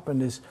what has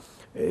happened is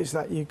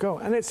that you go,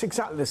 and it's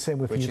exactly the same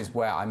with Which is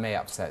where I may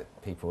upset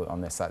people on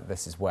this.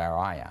 This is where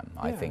I am.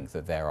 I think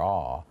that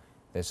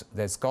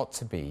there's got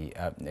to be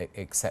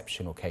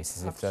exceptional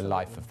cases. Absolutely. If the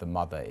life of the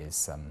mother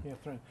is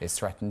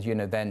threatened,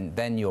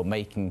 then you're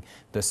making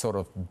the sort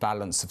of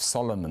balance of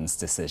Solomon's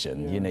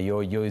decision.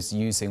 You're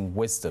using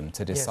wisdom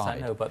to decide.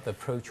 Yes, I know, but the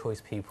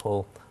pro-choice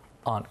people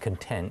aren't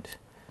content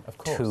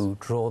to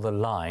draw the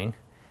line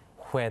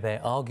where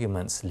their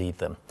arguments lead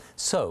them.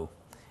 So,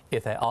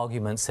 if their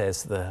argument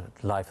says the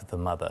life of the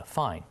mother,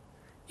 fine.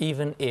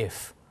 Even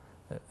if,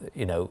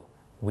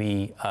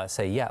 we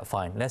say, yeah,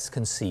 fine, let's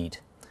concede.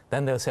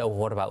 Then they'll say, oh,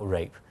 what about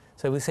rape?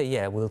 So we say,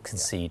 yeah, we'll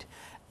concede.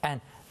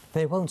 And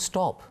they won't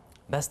stop.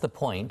 That's the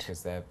point.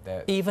 Because they're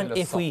even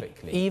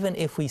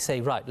if we say,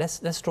 right,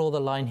 let's draw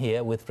the line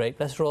here with rape.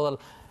 Let's draw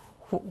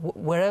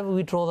wherever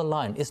we draw the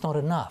line, it's not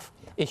enough.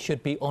 Yeah. It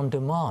should be on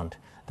demand.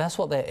 That's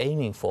what they're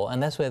aiming for,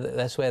 and that's where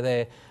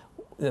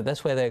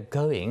they're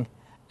going,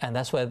 and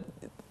that's where.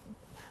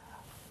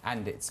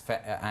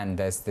 And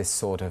there's this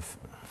sort of,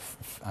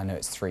 I know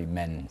it's three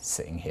men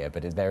sitting here,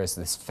 but there is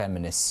this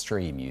feminist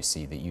stream, you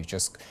see, that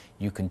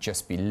you can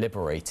just be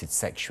liberated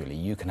sexually.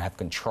 You can have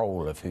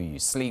control of who you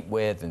sleep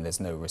with, and there's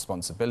no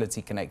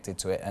responsibility connected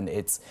to it. And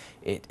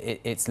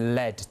it's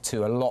led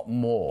to a lot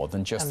more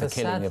than just the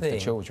killing of the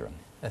children.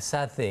 The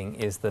sad thing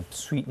is the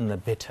sweet and the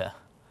bitter.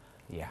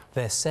 Yeah.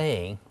 They're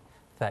saying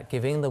that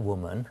giving the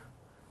woman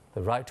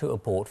the right to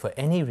abort for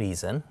any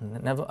reason,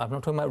 I'm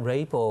not talking about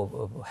rape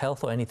or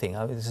health or anything,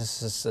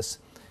 it's just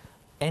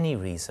any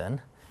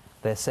reason,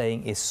 they're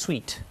saying is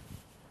sweet.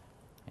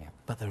 Yeah.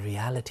 But the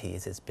reality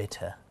is it's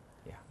bitter.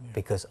 Yeah. Yeah.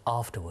 Because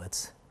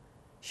afterwards,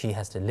 she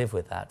has to live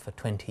with that for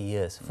 20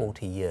 years,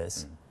 40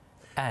 years.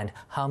 And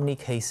how many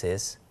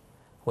cases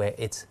where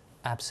it's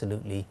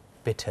absolutely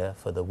bitter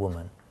for the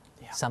woman?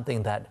 Yeah.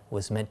 Something that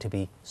was meant to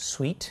be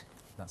sweet,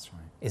 that's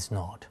right, is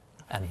not.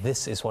 And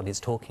this is what it's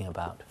talking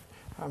about.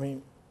 I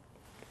mean,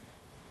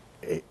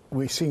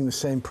 we're seeing the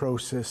same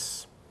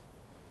process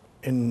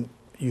in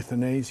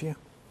euthanasia,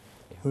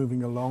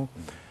 moving along,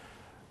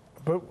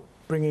 but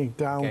bringing it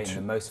down to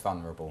the most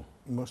vulnerable.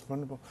 Most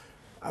vulnerable.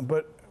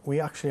 But we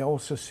actually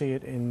also see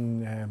it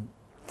in,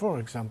 for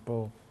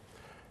example,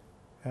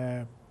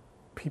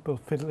 people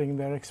fiddling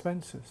their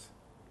expenses.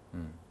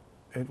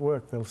 At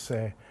work they'll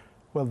say,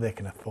 well, they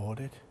can afford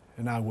it,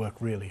 and I work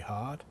really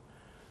hard,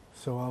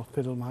 so I'll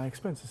fiddle my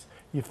expenses.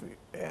 You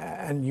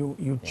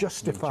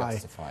justify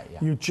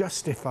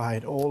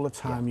it all the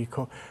time.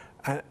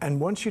 Yeah. And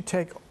once you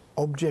take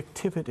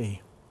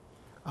objectivity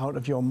out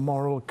of your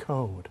moral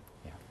code,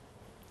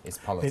 it's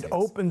politics. It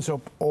opens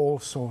up all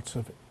sorts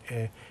of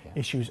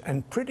issues,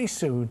 and pretty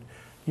soon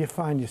you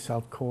find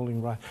yourself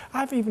calling right.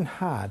 I've even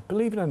had,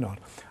 believe it or not,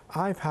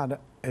 I've had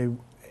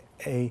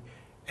a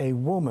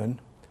woman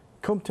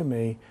come to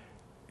me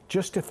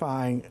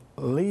justifying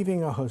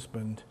leaving a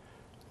husband,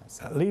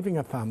 leaving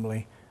a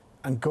family,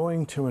 and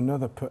going to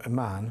another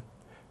man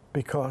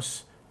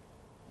because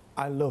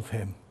I love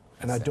him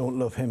and I don't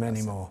love him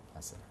anymore.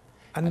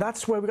 And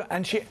that's where we got.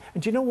 And do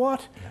you know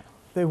what? Yeah.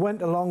 They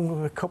went along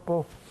with a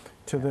couple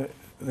to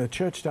the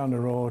church down the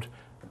road,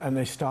 and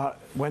they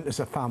went as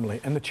a family.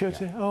 And the church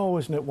said, oh,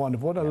 isn't it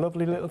wonderful? What a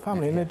lovely little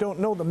family. And they don't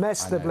know the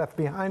mess they've left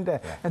behind there.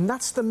 Yeah. And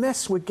that's the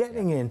mess we're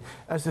getting in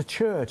as a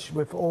church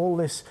with all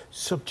this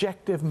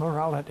subjective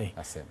morality.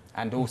 That's it.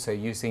 And also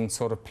using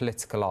sort of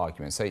political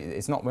arguments. So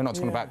we're not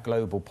talking about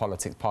global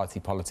politics,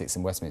 party politics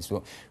in Westminster.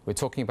 We're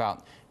talking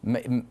about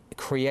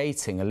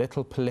creating a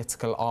little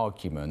political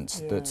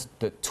argument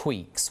that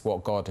tweaks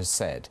what God has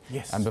said.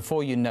 Yes. And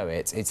before you know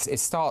it, it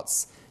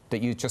starts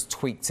that you just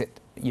tweaked it,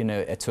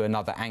 to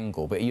another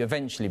angle, but it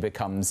eventually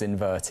becomes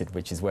inverted,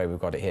 which is where we've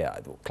got it here.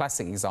 The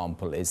classic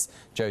example is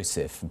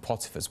Joseph and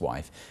Potiphar's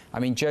wife. I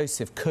mean,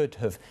 Joseph could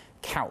have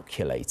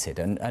calculated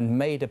and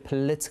made a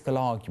political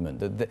argument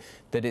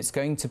that it's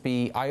going to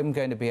be, I am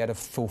going to be able to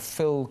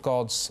fulfill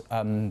God's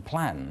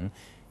plan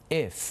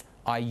if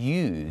I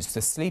use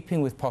the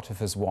sleeping with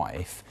Potiphar's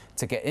wife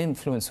to get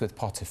influence with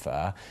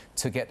Potiphar,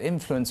 to get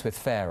influence with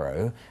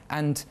Pharaoh,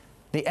 and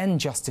the end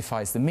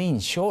justifies the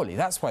means, surely.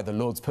 That's why the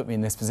Lord's put me in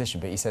this position.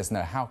 But he says,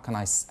 no, how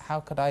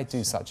could I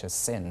do such a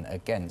sin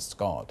against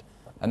God?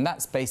 And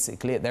that's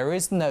basically it. There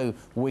is no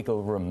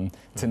wiggle room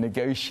to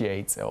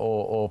negotiate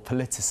or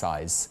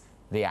politicise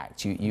the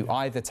act. You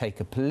either take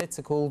a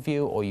political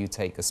view or you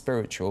take a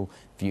spiritual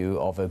view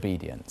of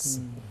obedience.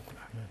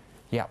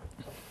 Yeah.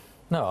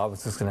 No, I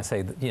was just going to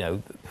say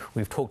that,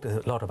 we've talked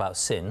a lot about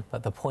sin,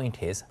 but the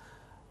point is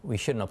we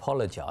shouldn't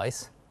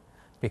apologise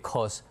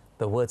because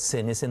the word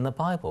sin is in the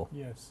Bible.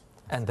 Yes.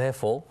 And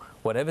therefore,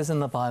 whatever's in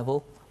the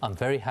Bible, I'm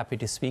very happy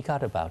to speak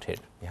out about it.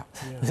 Yeah.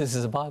 This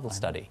is a Bible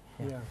study.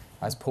 Yeah.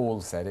 As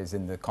Paul said, is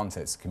in the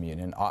context of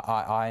communion,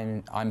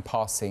 I'm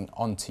passing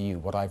on to you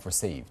what I've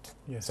received.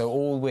 Yes. So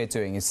all we're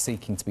doing is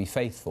seeking to be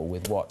faithful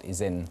with what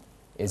is in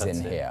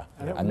here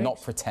and not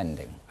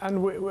pretending.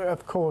 And we,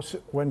 of course,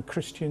 when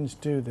Christians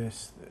do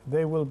this,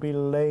 they will be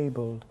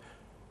labelled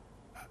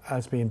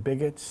as being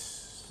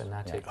bigots,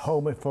 fanatics,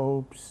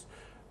 homophobes,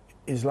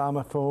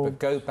 Islamophobes. But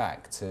go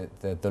back to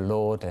the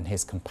Lord and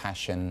his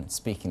compassion,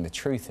 speaking the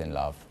truth in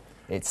love.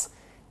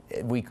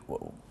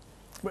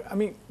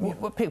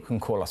 People can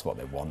call us what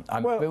they want,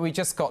 but we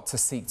just got to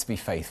seek to be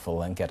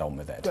faithful and get on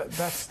with it.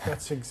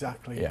 That's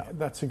exactly it.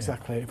 That's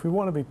exactly it. If we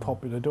want to be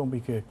popular, don't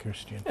be a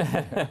Christian.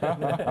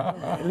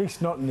 At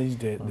least not in these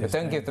days. But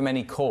don't give them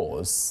any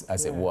cause,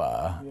 as it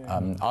were,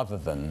 other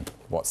than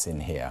what's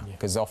in here.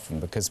 Because often,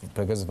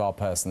 because of our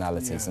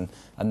personalities,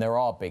 and there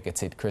are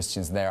bigoted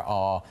Christians, there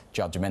are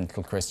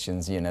judgmental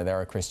Christians, there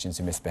are Christians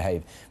who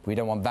misbehave. We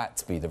don't want that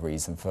to be the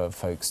reason for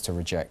folks to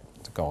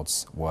reject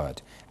God's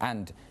word.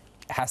 And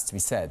it has to be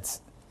said,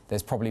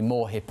 there's probably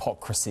more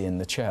hypocrisy in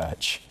the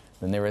church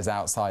than there is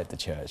outside the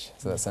church.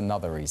 So that's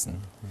another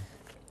reason.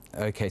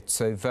 Okay,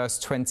 so verse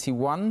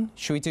 21.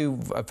 Should we do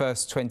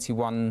verse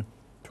 21?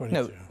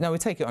 22. No, we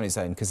take it on its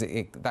own because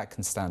that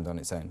can stand on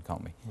its own,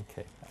 can't we?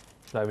 Okay.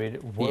 Shall I read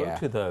it? Woe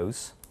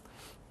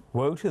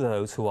to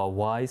those who are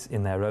wise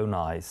in their own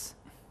eyes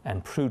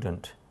and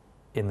prudent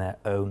in their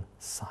own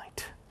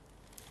sight.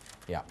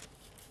 Yeah.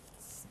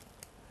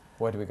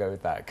 Where do we go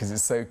with that? Because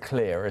it's so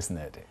clear, isn't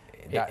it?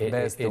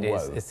 There's the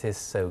woe. It is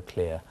so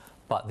clear.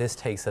 But this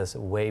takes us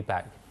way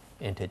back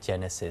into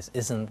Genesis.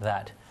 Isn't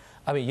that?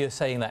 I mean, you're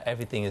saying that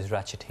everything is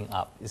ratcheting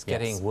up. It's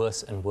getting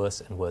worse and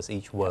worse and worse.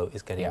 Each woe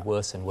is getting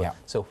worse and worse. Yeah.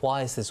 So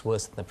why is this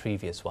worse than the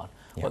previous one?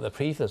 Yeah. Well, the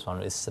previous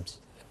one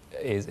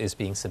is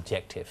being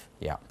subjective.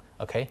 Yeah.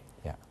 Okay?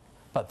 Yeah.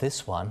 But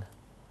this one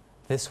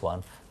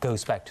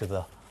goes back to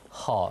the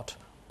heart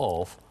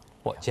of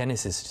what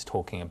Genesis is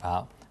talking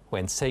about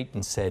when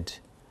Satan said,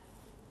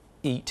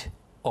 eat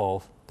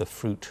of the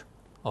fruit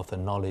of the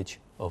knowledge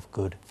of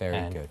good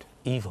and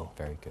evil.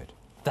 Very good.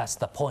 That's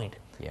the point.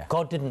 Yeah.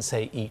 God didn't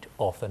say eat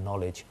of the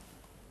knowledge,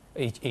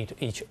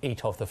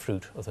 eat of the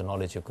fruit of the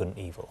knowledge of good and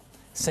evil.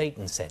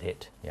 Satan said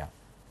it. Yeah.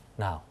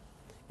 Now,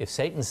 if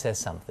Satan says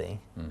something,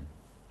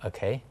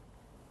 okay,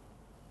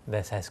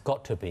 there has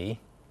got to be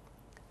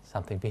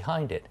something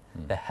behind it.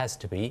 There has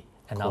to be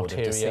a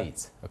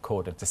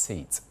cord of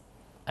deceit.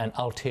 An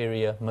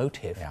ulterior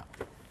motive. Yeah.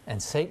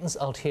 And Satan's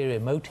ulterior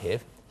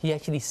motive, he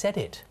actually said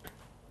it.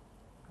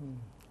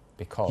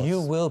 Because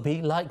you will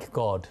be like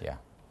God. Yeah.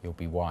 You'll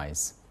be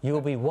wise. You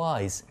will be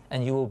wise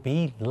and you will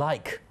be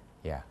like.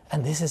 Yeah.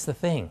 And this is the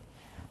thing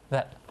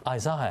that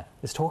Isaiah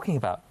is talking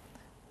about.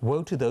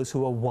 Woe to those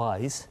who are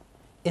wise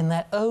in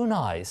their own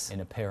eyes. In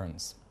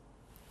appearance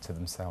to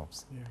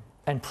themselves. Yeah.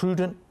 And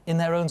prudent in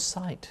their own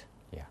sight.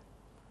 Yeah.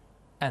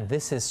 And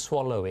this is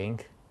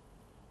swallowing,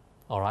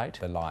 all right?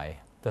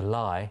 The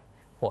lie,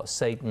 what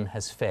Satan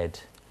has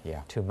fed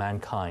to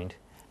mankind.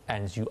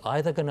 And you're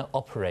either going to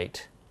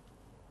operate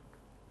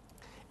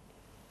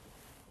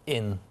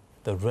in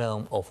the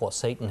realm of what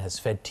Satan has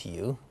fed to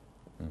you,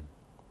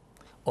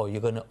 or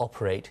you're going to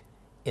operate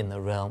in the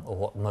realm of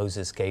what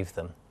Moses gave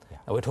them. Yeah.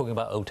 Now, we're talking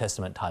about Old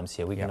Testament times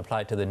here. We can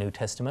apply it to the New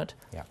Testament,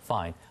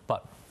 fine.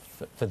 But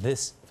for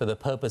the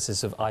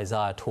purposes of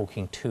Isaiah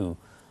talking to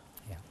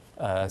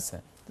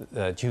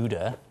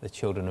Judah, the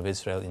children of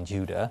Israel in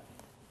Judah,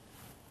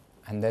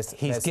 and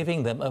he's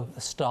giving them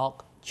a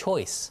stark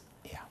choice.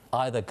 Yeah.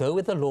 Either go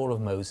with the law of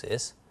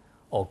Moses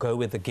or go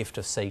with the gift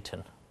of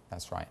Satan.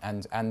 That's right.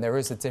 And there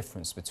is a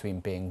difference between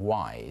being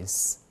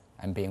wise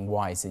and being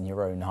wise in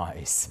your own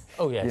eyes.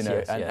 Oh, yes,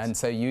 yes. And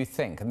so you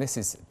think, and this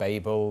is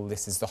Babel,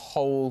 this is the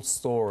whole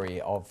story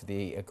of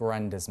the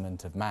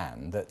aggrandizement of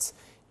man, that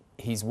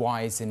he's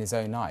wise in his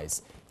own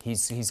eyes.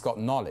 He's got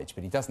knowledge,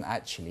 but he doesn't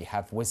actually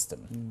have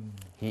wisdom.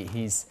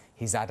 He's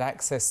had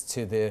access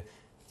to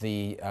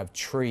the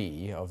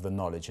tree of the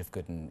knowledge of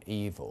good and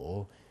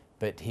evil,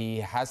 but he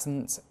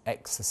hasn't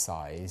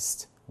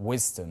exercised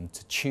wisdom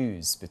to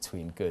choose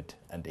between good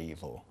and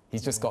evil.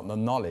 He's just got the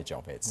knowledge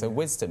of it. So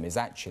wisdom is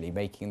actually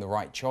making the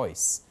right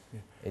choice. Yeah.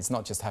 It's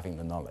not just having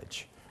the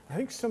knowledge. I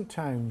think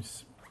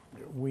sometimes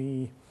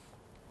we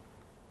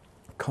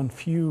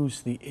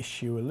confuse the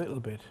issue a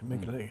little bit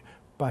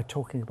by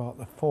talking about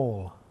the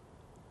fall.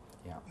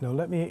 Yeah. Now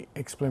let me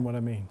explain what I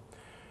mean.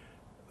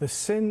 The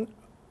sin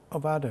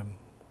of Adam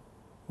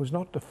was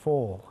not the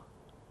fall.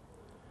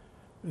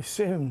 The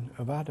sin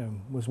of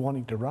Adam was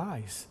wanting to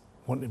rise,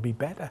 wanting to be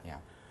better. Yeah.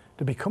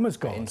 To become as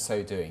God. But in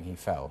so doing, he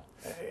fell.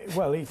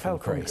 He fell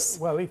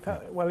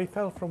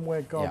from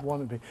where God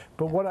wanted to be.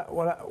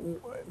 But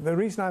the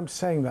reason I'm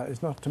saying that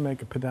is not to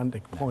make a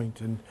pedantic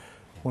point and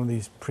one of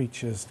these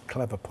preachers'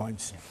 clever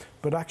points,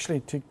 but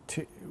actually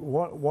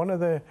one of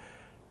the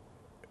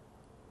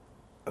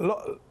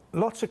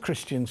lots of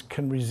Christians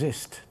can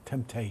resist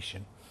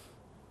temptation.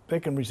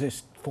 They can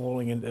resist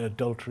falling into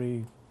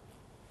adultery,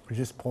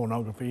 resist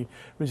pornography,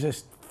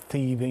 resist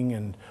thieving,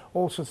 and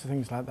all sorts of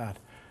things like that.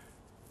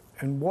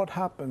 And what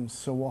happens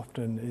so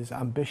often is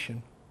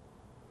ambition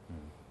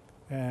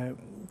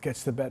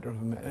gets the better of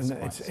them, and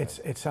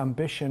it's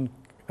ambition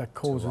that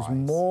causes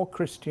more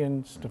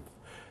Christians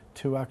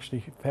to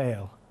actually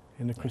fail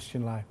in the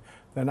Christian life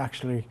than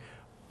actually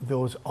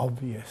those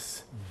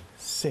obvious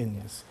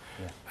sins.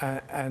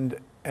 And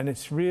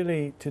it's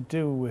really to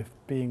do with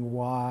being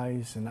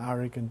wise and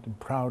arrogant and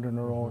proud in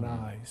our own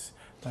eyes.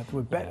 That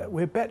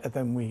we're better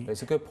than we.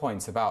 It's a good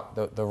point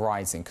about the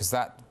rising, because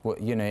that,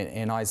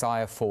 in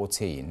Isaiah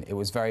 14, it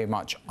was very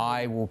much,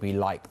 I will be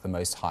like the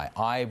Most High.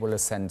 I will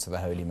ascend to the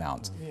Holy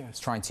Mount. Yes. It's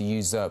trying to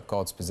usurp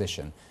God's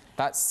position.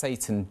 That's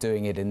Satan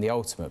doing it in the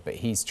ultimate, but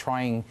he's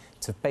trying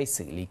to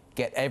basically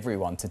get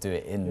everyone to do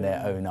it in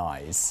their own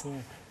eyes. Yeah.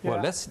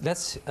 Well,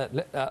 let's.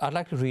 I'd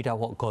like to read out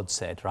what God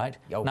said. Right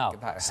now,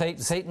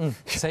 Satan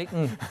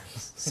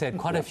said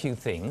quite a few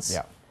things,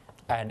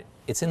 and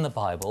it's in the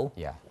Bible.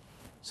 Yeah.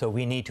 So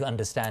we need to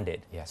understand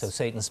it. Yes. So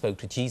Satan spoke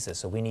to Jesus,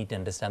 so we need to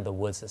understand the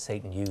words that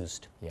Satan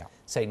used. Yeah.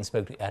 Satan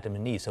spoke to Adam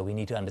and Eve, so we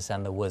need to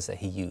understand the words that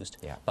he used.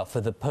 Yeah. But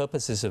for the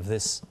purposes of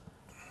this,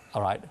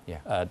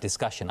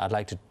 discussion, I'd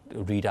like to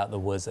read out the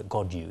words that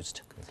God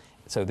used. Good.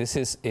 So this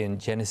is in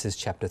Genesis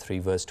chapter 3,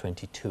 verse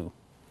 22.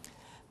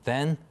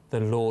 Then the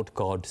Lord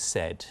God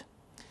said,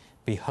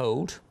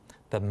 "Behold,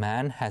 the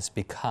man has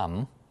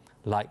become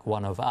like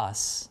one of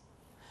us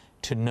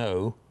to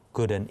know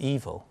good and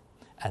evil."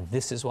 And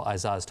this is what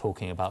Isaiah is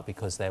talking about,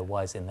 because they're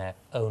wise in their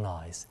own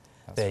eyes.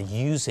 They're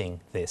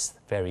using this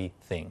very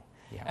thing.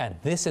 Yeah. And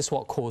this is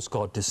what caused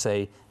God to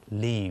say,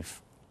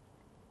 leave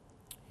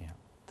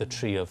the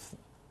tree of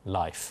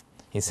life.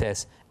 He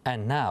says,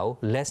 "And now,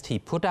 lest he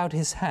put out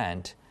his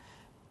hand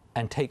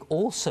and take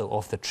also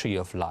of the tree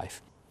of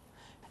life,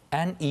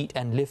 and eat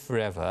and live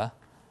forever,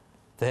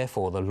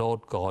 therefore the Lord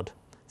God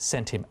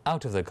sent him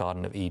out of the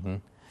Garden of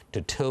Eden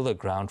to till the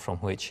ground from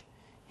which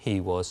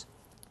he was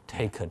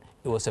taken."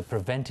 It was a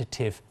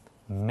preventative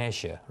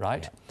measure,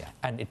 right?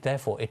 And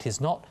therefore it is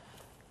not,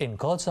 in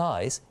God's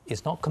eyes,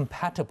 it's not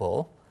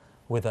compatible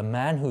with a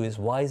man who is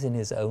wise in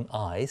his own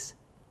eyes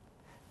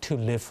to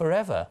live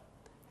forever.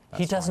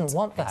 He doesn't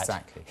want that.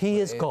 Exactly. He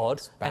is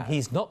God, and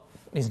he's not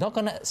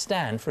going to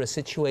stand for a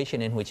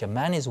situation in which a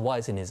man is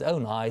wise in his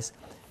own eyes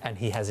and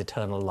he has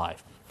eternal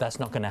life.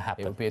 That's not going to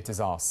happen. It would be a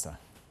disaster.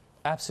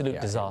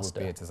 Absolute disaster.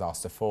 It would be a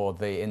disaster for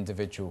the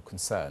individual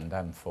concerned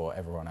and for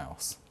everyone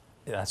else.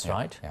 That's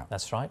right. Yeah.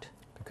 That's right.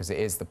 Because it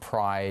is the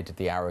pride,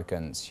 the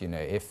arrogance. You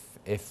know,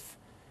 if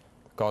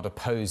God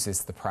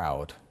opposes the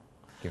proud,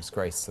 gives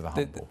grace to the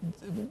humble.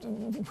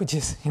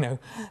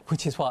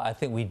 Which is why I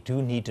think we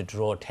do need to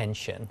draw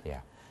attention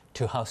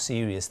to how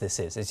serious this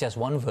is. It's just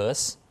one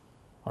verse,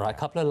 all right, a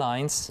couple of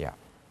lines. Yeah.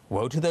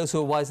 Woe to those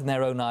who are wise in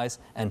their own eyes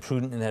and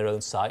prudent in their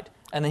own sight.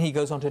 And then he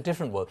goes on to a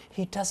different woe.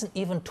 He doesn't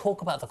even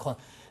talk about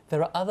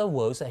there are other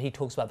woes that he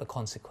talks about the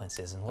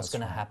consequences and what's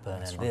going to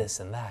happen and this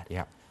and that.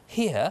 Yeah.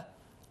 Here,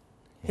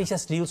 he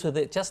just deals with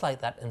it just like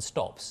that and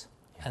stops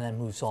and then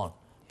moves on,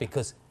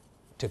 because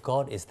to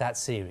God is that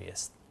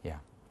serious.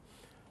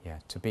 Yeah,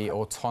 to be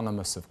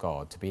autonomous of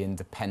God, to be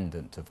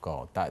independent of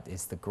God, that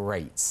is the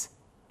great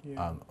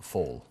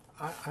fall.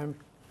 I'm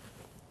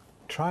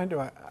trying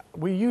to...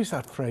 we use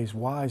that phrase,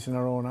 wise in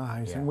our own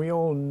eyes, and we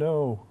all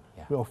know,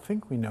 we all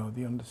think we know,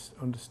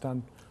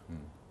 understand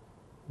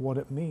what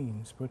it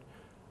means, but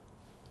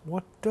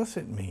what does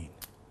it mean?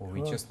 Well,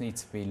 we just need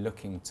to be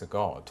looking to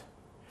God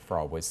for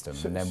our wisdom,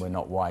 and then we're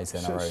not wise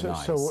in our own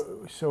eyes.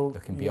 So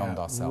looking beyond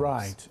ourselves.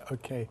 Right,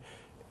 okay.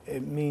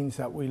 It means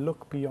that we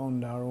look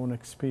beyond our own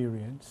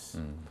experience,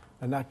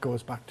 and that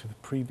goes back to the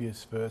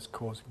previous verse,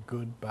 causing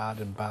good, bad,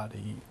 and bad,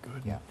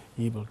 good, and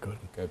evil, good.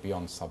 Go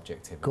beyond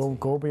subjectivity.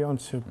 Go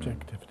beyond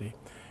subjectivity.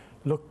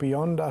 Look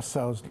beyond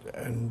ourselves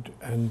and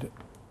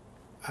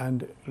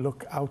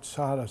look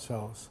outside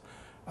ourselves.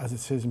 As it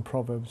says in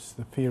Proverbs,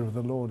 the fear of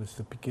the Lord is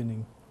the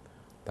beginning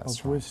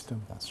of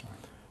wisdom. That's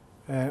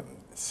right.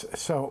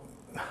 So,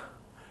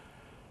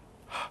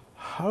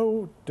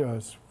 how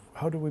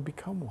do we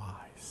become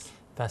wise?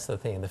 That's the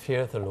thing, the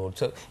fear of the Lord.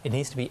 So it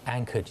needs to be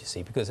anchored, you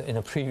see, because in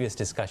a previous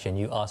discussion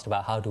you asked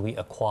about how do we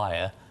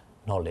acquire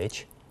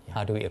knowledge,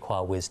 how do we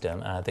acquire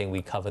wisdom, and I think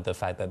we covered the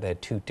fact that they're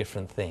two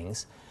different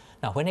things.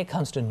 Now, when it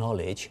comes to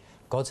knowledge,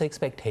 God's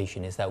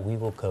expectation is that we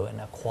will go and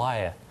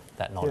acquire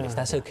that knowledge.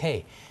 That's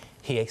okay.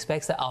 He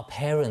expects that our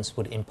parents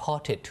would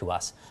impart it to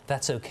us.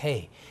 That's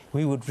okay.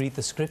 We would read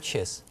the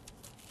scriptures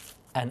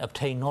and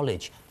obtain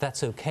knowledge.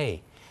 That's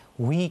okay.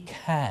 We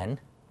can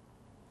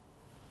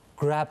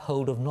grab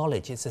hold of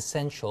knowledge. It's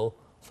essential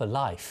for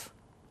life.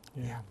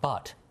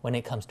 But when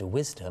it comes to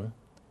wisdom,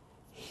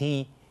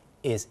 he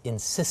is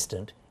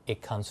insistent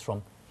it comes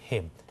from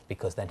him,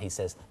 because then he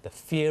says the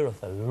fear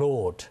of the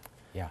Lord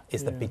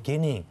is the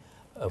beginning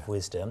of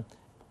wisdom.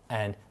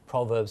 And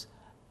Proverbs,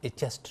 it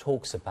just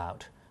talks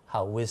about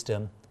how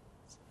wisdom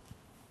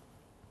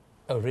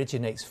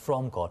originates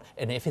from God.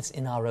 And if it's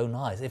in our own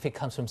eyes, if it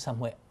comes from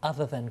somewhere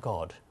other than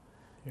God,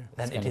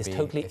 then it is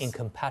totally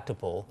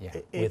incompatible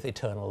with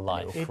eternal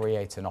life. It will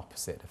create an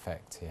opposite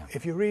effect.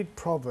 If you read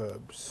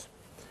Proverbs,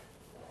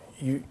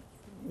 you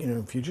know,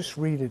 if you just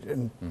read it,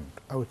 and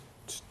I would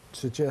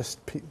suggest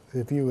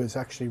the viewers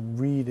actually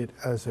read it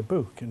as a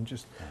book, and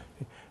just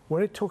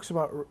when it talks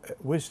about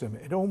wisdom,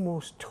 it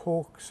almost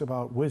talks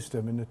about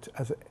wisdom in it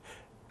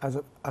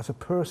as a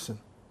person.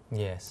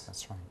 Yes,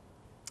 that's right.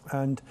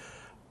 And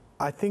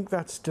I think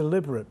that's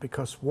deliberate,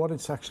 because what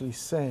it's actually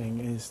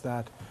saying is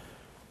that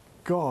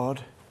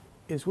God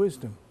is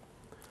wisdom.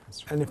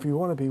 That's right. And if you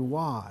want to be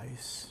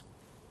wise,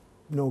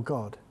 know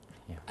God.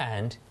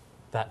 And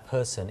that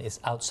person is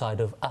outside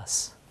of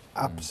us.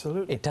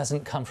 Absolutely. It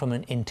doesn't come from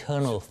an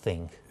internal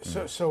thing.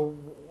 So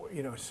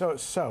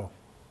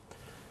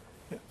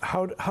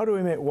how do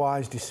we make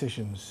wise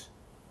decisions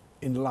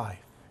in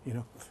life, you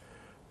know?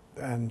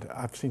 And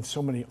I've seen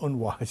so many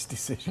unwise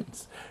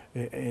decisions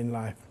in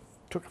life.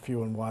 Took a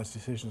few unwise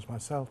decisions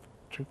myself,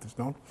 truth is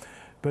known.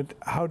 But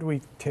how do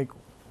we take...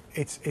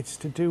 It's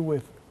to do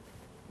with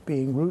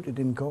being rooted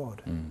in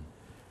God.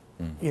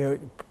 You know,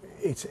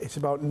 it's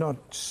about not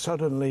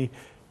suddenly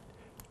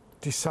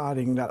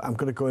deciding that I'm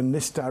going to go in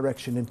this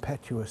direction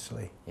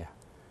impetuously.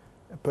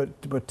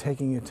 But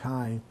taking your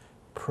time,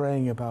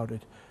 praying about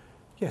it.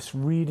 Yes,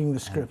 reading the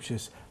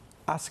scriptures,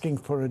 asking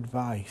for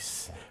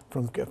advice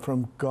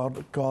from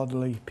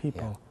godly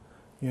people.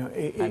 You know,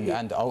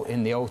 and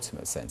in the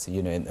ultimate sense,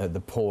 you know, in the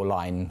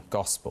Pauline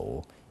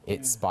gospel,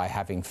 it's by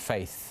having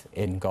faith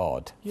in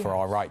God for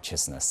our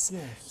righteousness.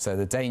 Yes. So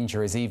the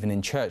danger is even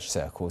in church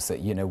circles that,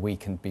 you know, we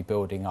can be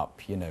building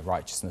up, you know,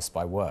 righteousness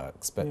by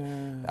works. But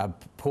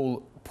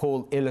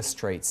Paul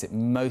illustrates it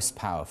most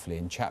powerfully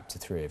in chapter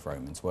 3 of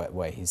Romans,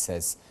 where he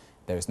says,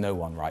 there is no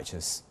one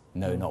righteous,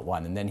 no, not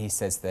one. And then he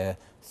says their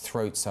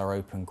throats are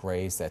open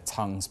graves, their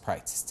tongues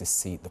practice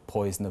deceit, the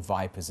poison of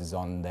vipers is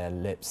on their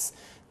lips,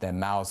 their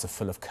mouths are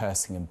full of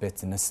cursing and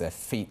bitterness, their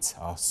feet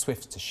are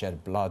swift to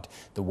shed blood,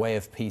 the way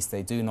of peace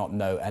they do not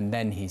know. And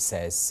then he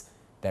says,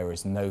 there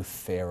is no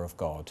fear of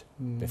God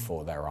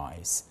before their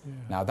eyes. Yeah.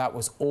 Now that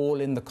was all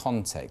in the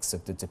context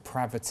of the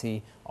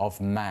depravity of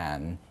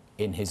man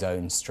in his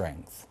own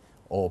strength,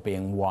 or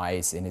being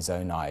wise in his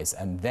own eyes.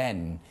 And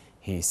then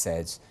he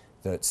said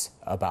that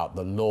about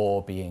the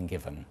law being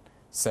given,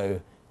 so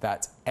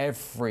that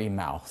every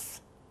mouth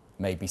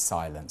may be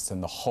silenced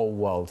and the whole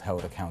world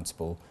held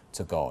accountable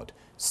to God.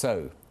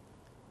 So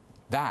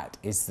that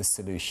is the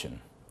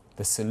solution.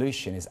 The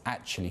solution is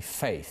actually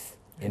faith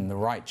in the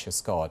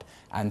righteous God.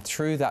 And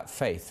through that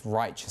faith,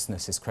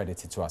 righteousness is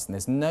credited to us. And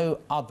there's no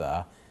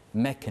other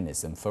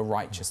mechanism for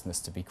righteousness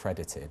to be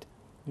credited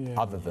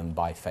other than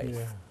by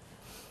faith.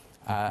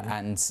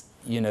 And,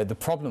 you know, the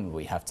problem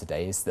we have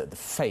today is that the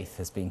faith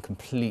has been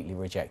completely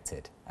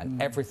rejected. And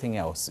everything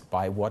else,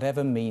 by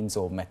whatever means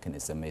or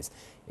mechanism, has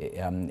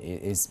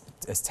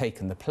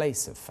taken the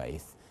place of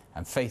faith.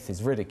 And faith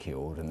is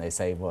ridiculed, and they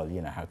say, well,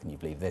 you know, how can you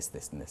believe this,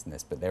 this, and this, and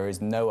this? But there is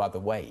no other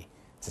way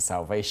to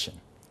salvation,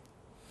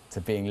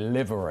 to being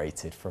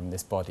liberated from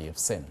this body of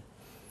sin,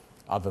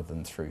 other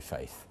than through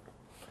faith.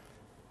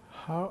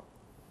 How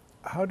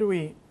do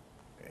we,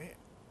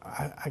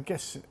 I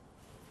guess,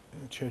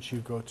 the church you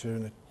go to,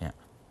 and the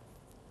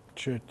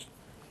church,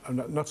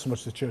 not so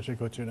much the church I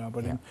go to now,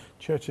 but in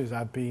churches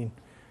I've been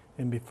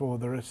in before,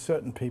 there are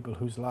certain people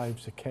whose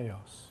lives are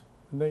chaos.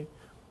 And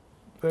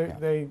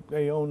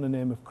they own the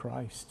name of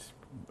Christ.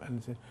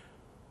 And say,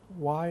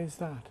 why is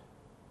that?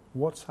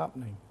 What's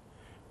happening?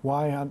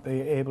 Why aren't they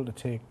able to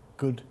take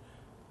good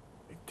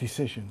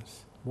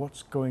decisions?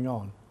 What's going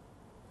on?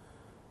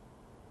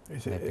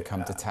 They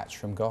become detached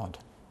from God.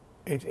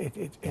 It's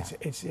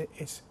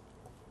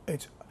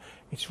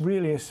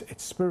really it's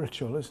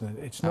spiritual, isn't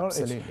it? It's not.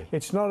 Absolutely.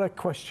 It's not a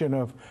question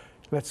of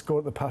let's go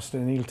to the pastor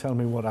and he'll tell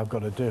me what I've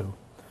got to do,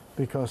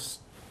 because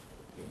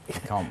you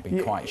can't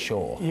be quite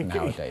sure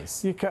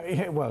nowadays. You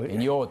can't, well,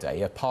 in your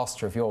day, a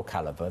pastor of your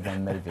calibre,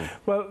 then maybe.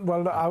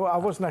 Well, I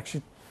wasn't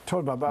actually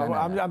talking about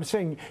that. I'm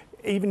saying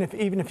even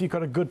if you've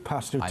got a good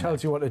pastor who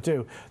tells you what to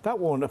do, that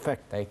won't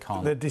affect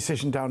the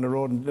decision down the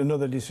road and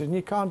another decision.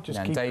 You can't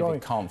just keep David going.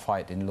 Can't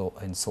fight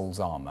in Saul's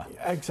armour.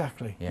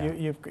 Exactly. Yeah.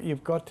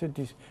 You've got to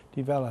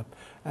develop.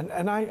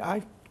 And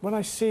I when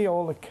I see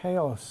all the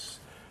chaos,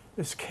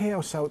 there's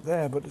chaos out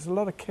there, but there's a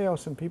lot of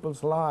chaos in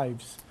people's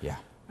lives. Yeah.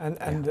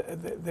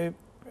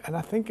 And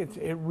I think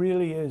it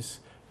really is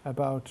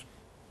about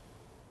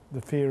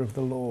the fear of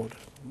the Lord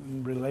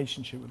and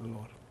relationship with the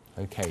Lord.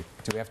 Okay.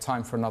 Do we have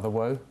time for another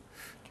woe?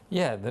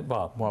 Yeah,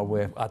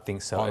 I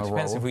think so. It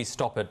depends. If we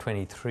stop at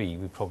 23,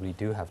 we probably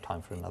do have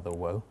time for another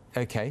woe.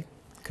 Okay.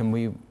 Can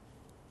we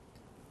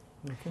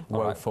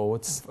woe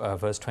forwards?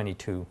 Verse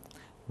 22.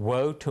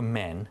 Woe to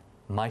men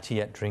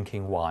mighty at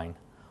drinking wine.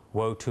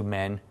 Woe to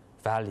men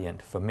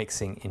valiant for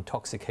mixing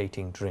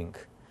intoxicating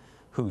drink,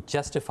 who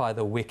justify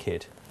the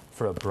wicked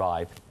for a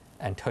bribe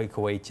and take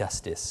away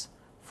justice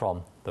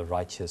from the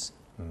righteous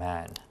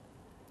man.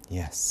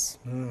 Yes.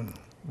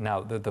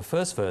 Now, the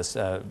first verse,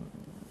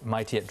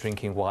 mighty at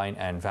drinking wine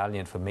and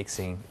valiant for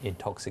mixing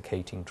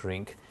intoxicating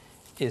drink,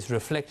 is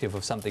reflective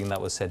of something that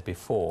was said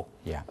before.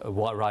 Yeah.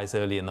 Rise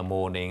early in the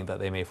morning, that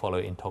they may follow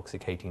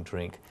intoxicating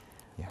drink,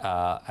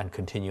 and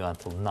continue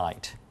until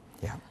night.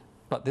 Yeah.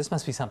 But this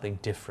must be something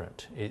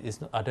different.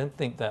 I don't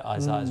think that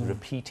Isaiah is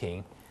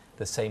repeating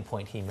the same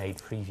point he made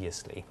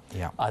previously.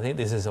 Yeah. I think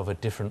this is of a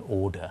different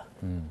order.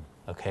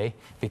 Okay?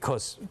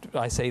 Because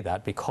I say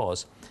that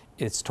because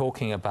it's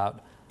talking about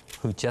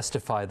who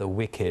justify the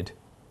wicked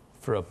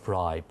for a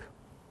bribe.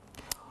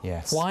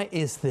 Yes. Why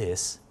is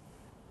this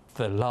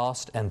the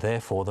last and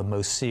therefore the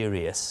most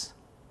serious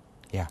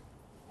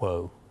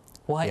woe?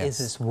 Why is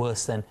this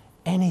worse than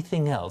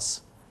anything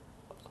else?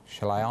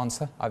 Shall I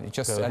answer?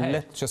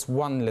 Just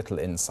one little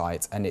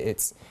insight, and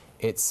it's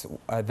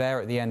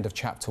there at the end of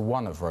chapter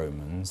 1 of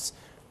Romans,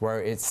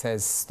 where it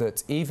says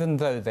that even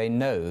though they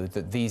know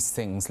that these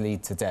things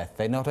lead to death,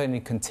 they not only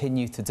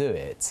continue to do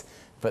it,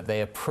 but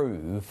they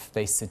approve,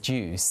 they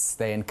seduce,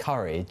 they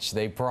encourage,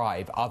 they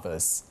bribe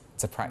others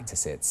to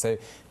practice it. So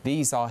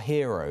these are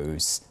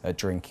heroes at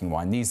drinking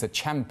wine. These are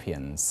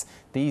champions.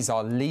 These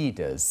are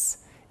leaders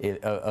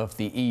of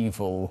the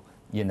evil,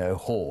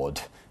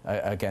 horde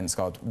against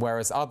God.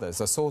 Whereas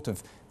others are sort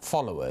of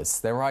followers.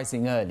 They're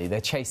rising early.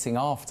 They're chasing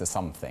after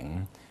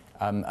something.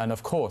 And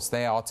of course,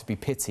 they are to be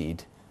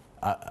pitied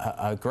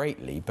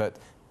greatly. But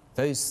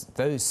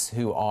those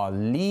who are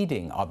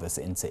leading others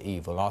into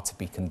evil are to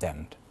be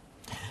condemned.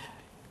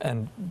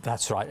 And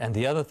that's right. And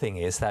the other thing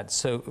is that,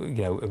 so,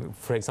 you know,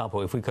 for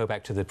example, if we go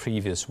back to the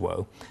previous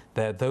woe,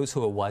 there are those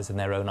who are wise in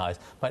their own eyes,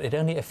 but it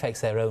only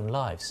affects their own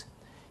lives.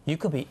 You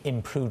can be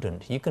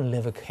imprudent. You can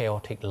live a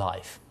chaotic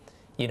life.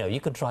 You know,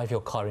 you could drive your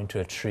car into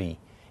a tree.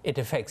 It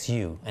affects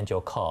you and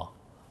your car,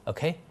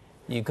 okay?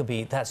 You could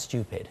be that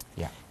stupid.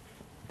 Yeah.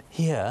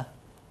 Here,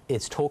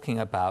 it's talking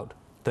about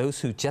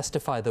those who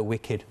justify the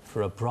wicked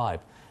for a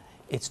bribe.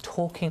 It's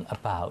talking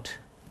about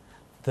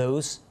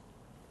those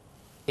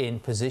in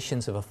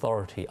positions of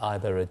authority,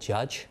 either a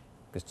judge,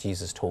 because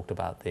Jesus talked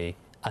about the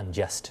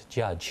unjust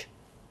judge,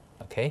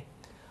 okay,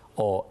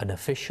 or an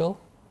official,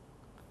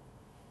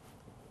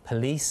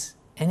 police,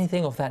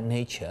 anything of that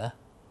nature,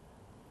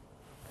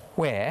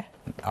 where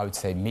I would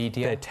say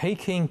media. they're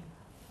taking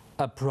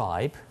a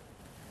bribe,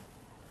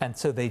 and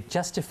so they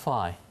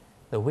justify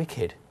the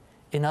wicked.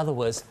 In other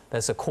words,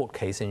 there's a court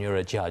case and you're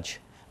a judge,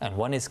 and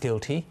one is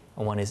guilty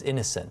and one is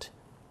innocent,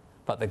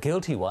 but the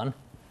guilty one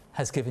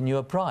has given you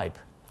a bribe.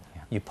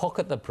 You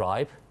pocket the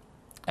bribe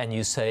and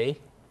you say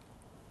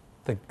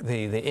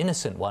the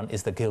innocent one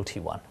is the guilty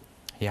one.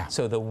 Yeah.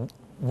 So the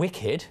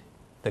wicked,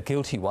 the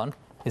guilty one,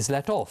 is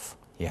let off.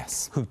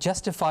 Yes. Who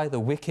justify the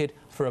wicked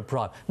for a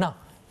bribe. Now,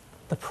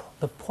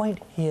 the point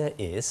here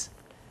is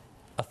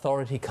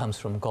authority comes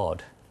from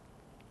God,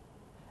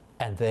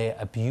 and they're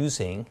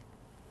abusing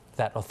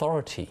that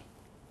authority.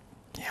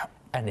 Yeah.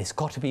 And it's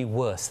got to be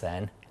worse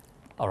than,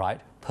 all right,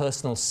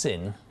 personal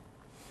sin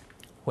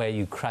where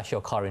you crash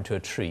your car into a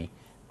tree.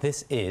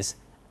 This is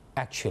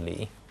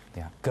actually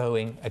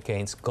going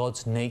against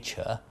God's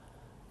nature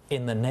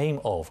in the name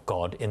of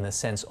God, in the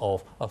sense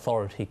of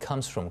authority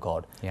comes from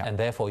God. Yeah. And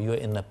therefore you're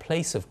in the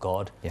place of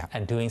God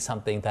and doing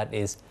something that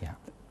is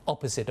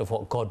opposite of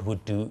what God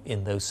would do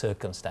in those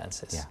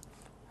circumstances. Yeah.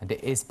 And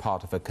it is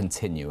part of a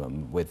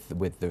continuum with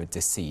the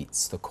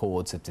deceits, the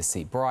cords of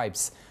deceit.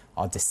 Bribes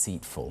are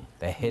deceitful.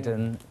 They're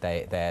hidden,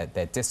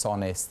 they're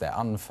dishonest, they're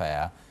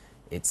unfair.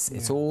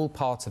 It's all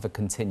part of a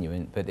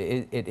continuum, but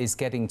it is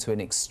getting to an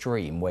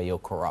extreme where you're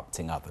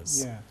corrupting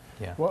others.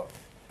 Yeah. Well,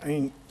 I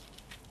mean,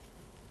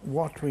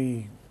 what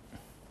we're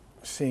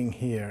seeing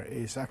here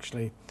is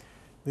actually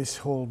this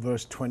whole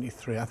verse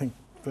 23. I think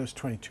verse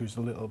 22 is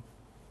a little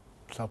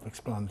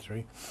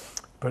self-explanatory,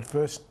 but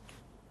verse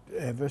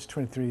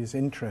 23 is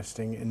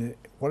interesting. In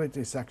what it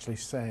is actually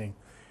saying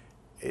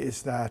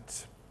is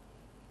that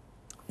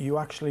you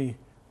actually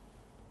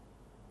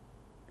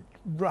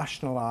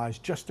rationalize,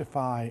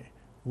 justify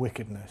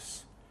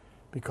wickedness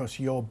because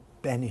you're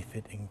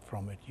benefiting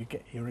from it.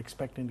 You're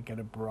expecting to get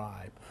a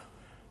bribe.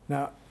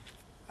 Now,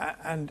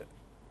 and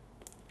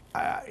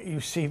you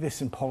see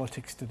this in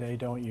politics today,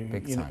 don't you?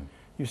 Big time.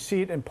 You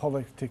see it in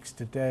politics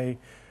today,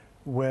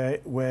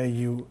 where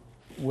you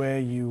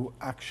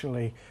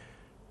actually,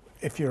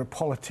 if you're a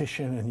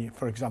politician and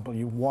for example,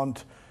 you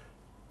want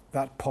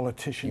that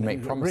politician, you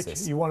make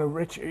promises. If you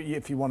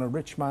want a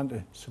rich man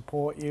to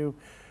support you,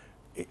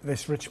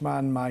 this rich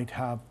man might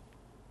have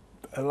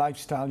a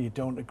lifestyle you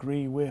don't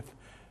agree with,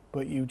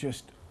 but you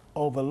just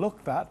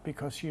overlook that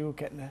because you're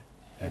getting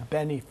a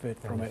benefit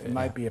from it. It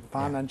might be a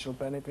financial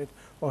benefit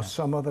or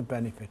some other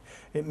benefit.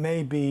 It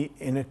may be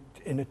in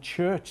a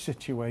church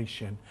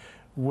situation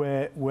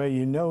where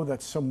you know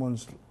that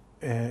someone's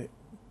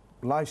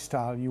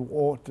lifestyle, you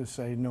ought to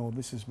say, no,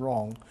 this is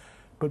wrong.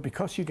 But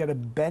because you get a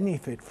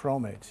benefit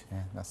from it,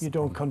 you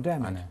don't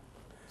condemn it. I know.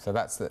 So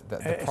that's the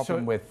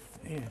problem with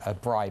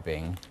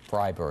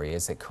bribery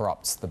is it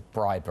corrupts the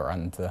briber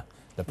and the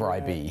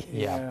bribee.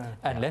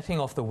 And letting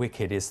off the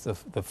wicked is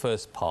the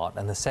first part,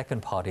 and the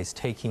second part is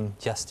taking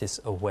justice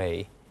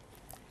away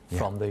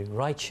from the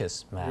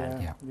righteous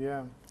man.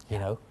 You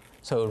know,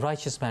 so a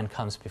righteous man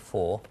comes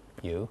before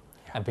you,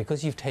 and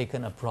because you've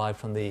taken a bribe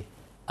from the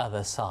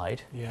other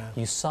side,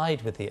 you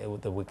side with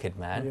the wicked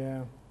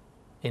man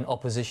in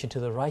opposition to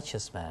the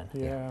righteous man.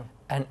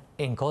 And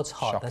in God's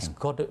heart, that's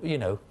got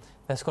to,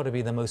 that's got to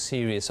be the most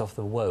serious of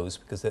the woes,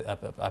 because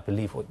I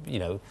believe,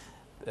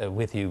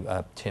 with you,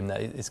 Tim,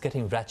 that it's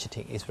getting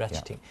ratcheting. It's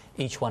ratcheting.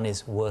 Each one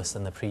is worse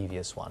than the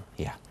previous one.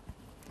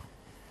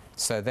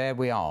 So there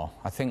we are.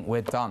 I think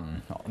we're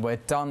done. We're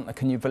done.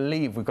 Can you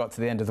believe we got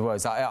to the end of the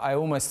woes? I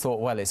almost thought,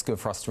 well, it's good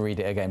for us to read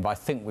it again, but I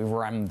think we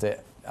rammed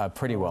it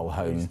pretty well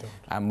home.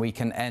 And we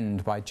can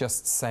end by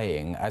just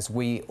saying, as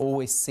we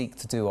always seek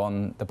to do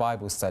on the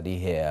Bible study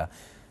here,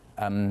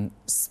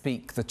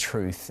 speak the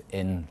truth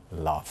in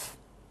love.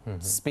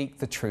 Speak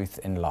the truth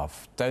in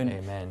love.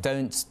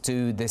 Don't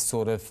do this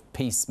sort of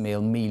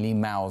piecemeal,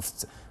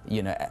 mealy-mouthed,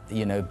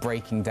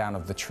 breaking down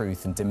of the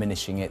truth and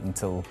diminishing it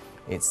until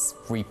it's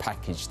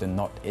repackaged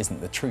and isn't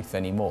the truth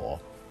anymore.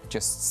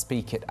 Just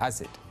speak it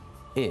as it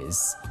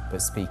is,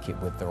 but speak it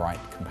with the right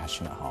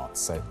compassionate heart.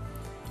 So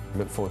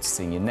look forward to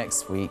seeing you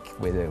next week.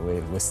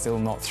 We're still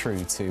not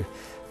through to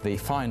the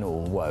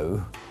final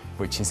woe,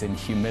 which is in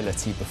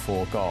humility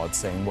before God,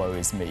 saying, woe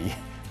is me.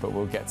 But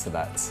we'll get to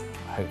that,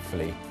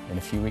 hopefully, in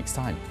a few weeks'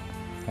 time.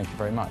 Thank you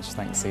very much.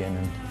 Thanks, Ian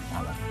and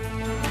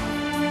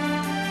Alan.